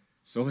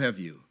 So have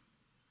you.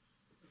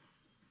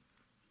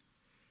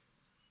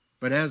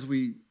 But as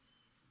we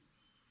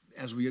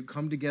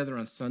come together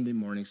on Sunday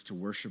mornings to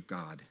worship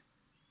God,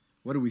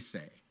 what do we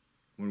say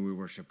when we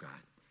worship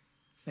God?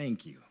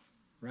 Thank you,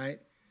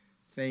 right?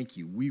 Thank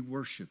you. We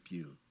worship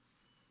you.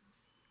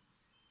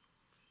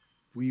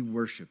 We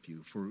worship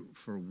you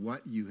for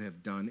what you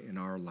have done in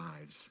our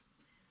lives.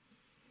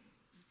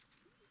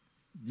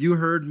 You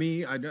heard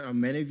me.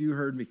 Many of you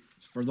heard me.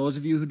 For those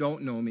of you who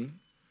don't know me,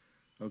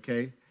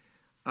 okay,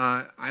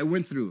 I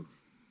went through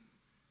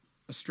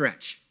a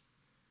stretch,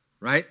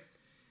 right?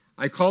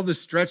 I call this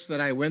stretch that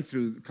I went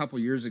through a couple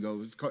years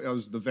ago, it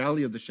was the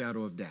valley of the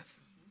shadow of death.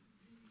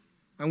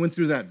 I went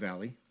through that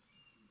valley.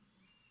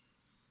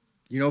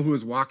 You know who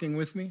was walking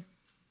with me?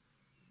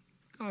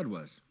 God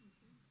was.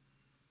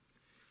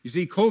 You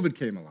see, COVID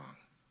came along,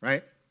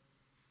 right?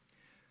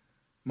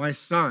 My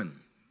son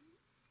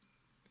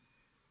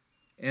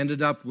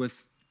ended up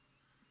with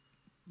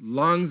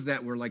lungs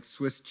that were like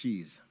Swiss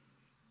cheese.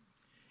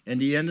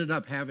 And he ended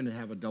up having to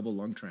have a double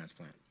lung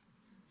transplant.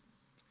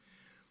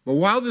 But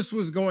while this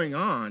was going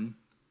on,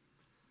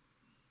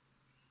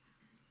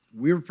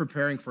 we were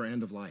preparing for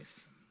end of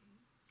life.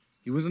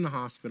 He was in the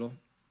hospital.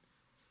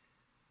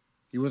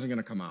 He wasn't going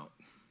to come out.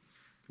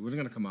 He wasn't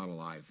going to come out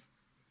alive.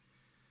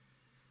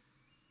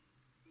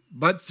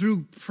 But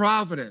through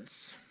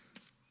providence,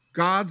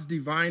 God's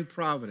divine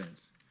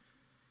providence,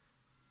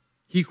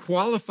 he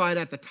qualified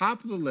at the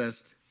top of the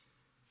list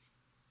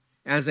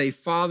as a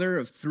father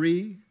of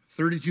 3,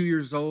 32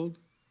 years old,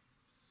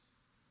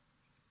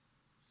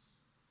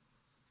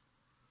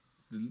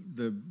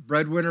 the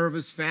breadwinner of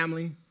his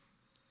family,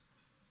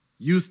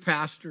 youth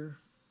pastor.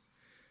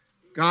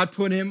 God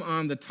put him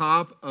on the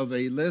top of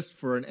a list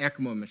for an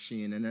ECMO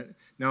machine. And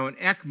now an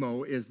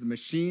ECMO is the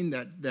machine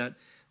that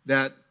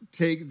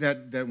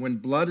when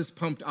blood is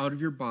pumped out of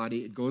your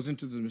body, it goes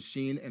into the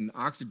machine and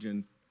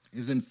oxygen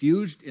is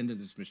infused into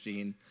this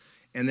machine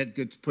and it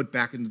gets put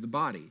back into the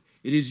body.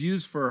 It is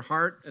used for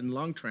heart and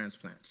lung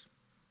transplants.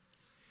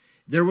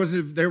 There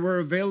were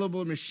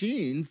available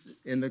machines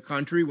in the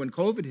country when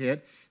COVID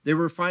hit. They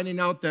were finding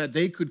out that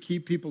they could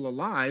keep people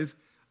alive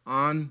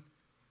on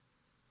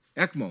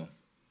ECMO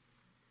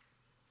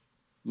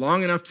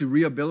long enough to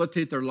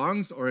rehabilitate their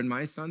lungs, or in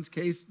my son's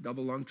case,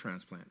 double lung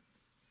transplant.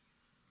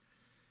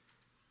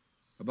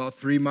 About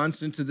 3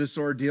 months into this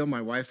ordeal,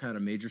 my wife had a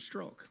major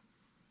stroke.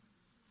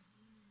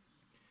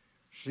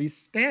 She's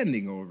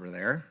standing over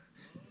there,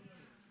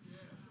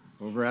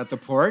 over at the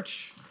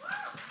porch.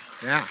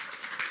 Yeah.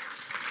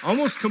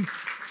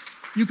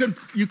 You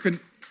can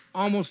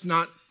almost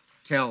not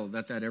tell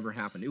that ever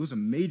happened. It was a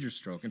major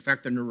stroke. In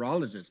fact, the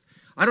neurologist,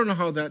 I don't know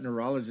how that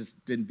neurologist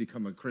didn't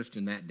become a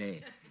Christian that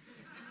day.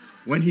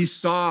 When he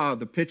saw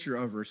the picture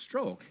of her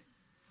stroke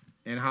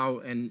and how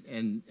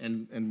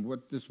and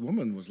what this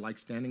woman was like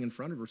standing in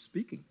front of her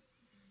speaking.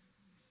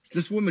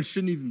 This woman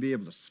shouldn't even be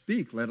able to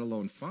speak, let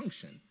alone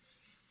function.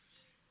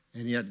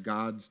 And yet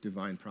God's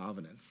divine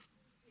providence.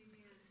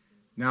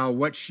 Now,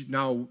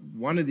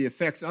 one of the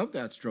effects of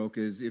that stroke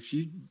is if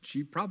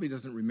she probably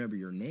doesn't remember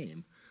your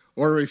name,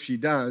 or if she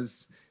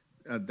does,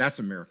 that's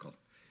a miracle.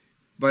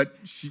 But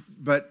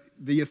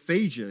the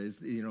aphasia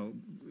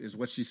is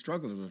what she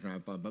struggles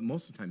with. But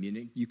most of the time,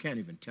 you can't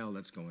even tell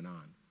that's going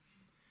on.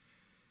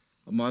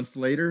 A month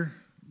later,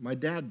 my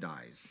dad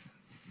dies,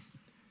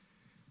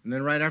 and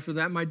then right after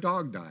that, my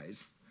dog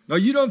dies. Now,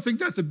 you don't think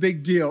that's a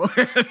big deal?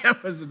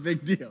 That was a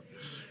big deal.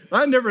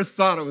 I never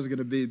thought it was going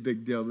to be a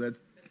big deal. That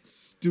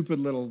stupid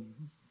little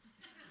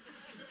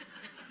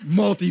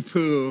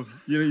multi-poo.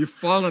 You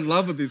fall in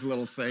love with these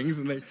little things,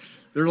 and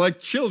they're like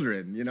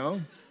children,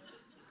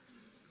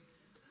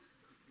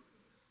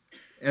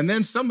 And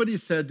then somebody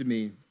said to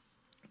me,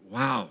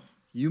 "Wow,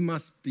 you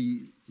must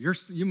be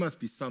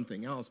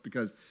something else,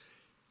 because,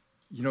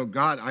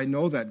 God, I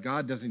know that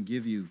God doesn't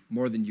give you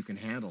more than you can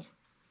handle."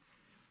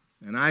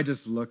 And I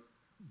just looked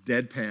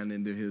deadpan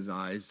into his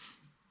eyes,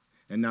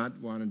 and not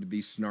wanting to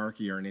be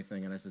snarky or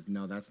anything. And I said,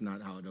 "No, that's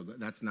not how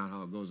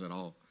it goes at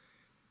all.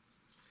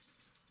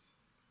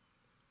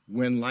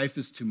 When life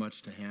is too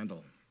much to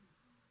handle,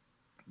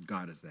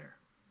 God is there.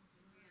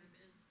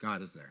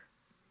 God is there.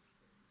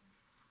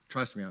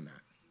 Trust me on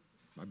that.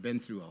 I've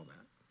been through all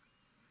that."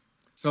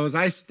 So as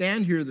I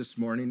stand here this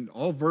morning,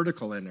 all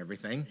vertical and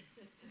everything,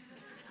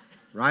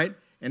 right?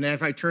 And then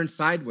if I turn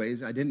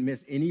sideways, I didn't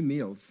miss any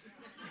meals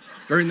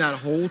during that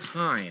whole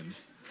time,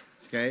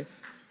 okay?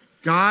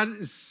 God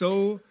is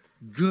so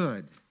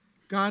good.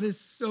 God is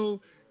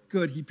so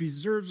good. He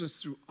preserves us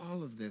through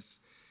all of this.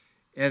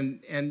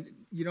 And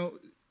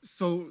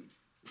so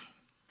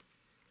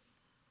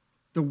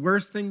the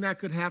worst thing that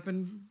could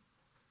happen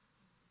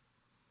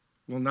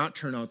will not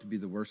turn out to be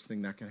the worst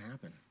thing that can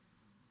happen.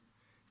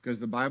 Because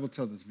the Bible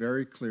tells us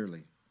very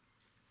clearly,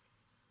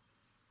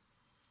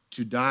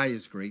 to die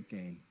is great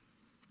gain.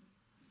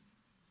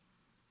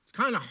 It's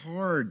kind of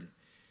hard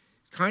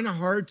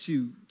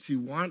to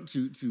want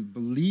to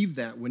believe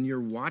that when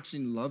you're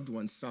watching loved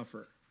ones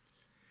suffer.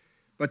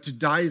 But to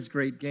die is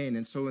great gain.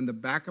 And so in the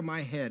back of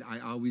my head, I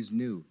always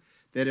knew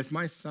that if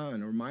my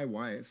son or my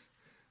wife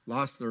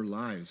lost their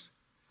lives,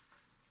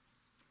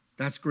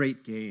 that's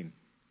great gain.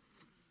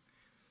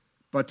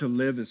 But to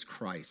live is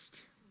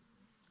Christ.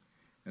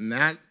 And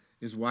that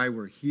is why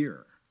we're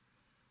here.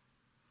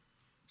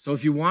 So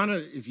if you want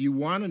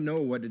to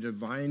know what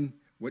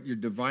your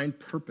divine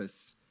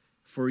purpose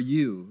for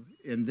you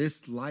in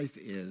this life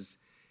is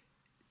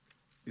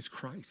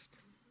Christ.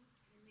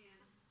 Amen.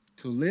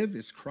 To live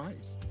is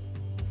Christ.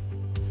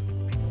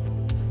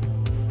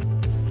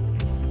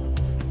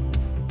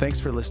 Thanks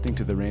for listening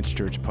to the Ranch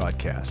Church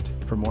podcast.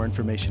 For more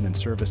information and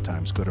service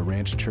times, go to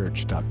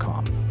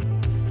ranchchurch.com.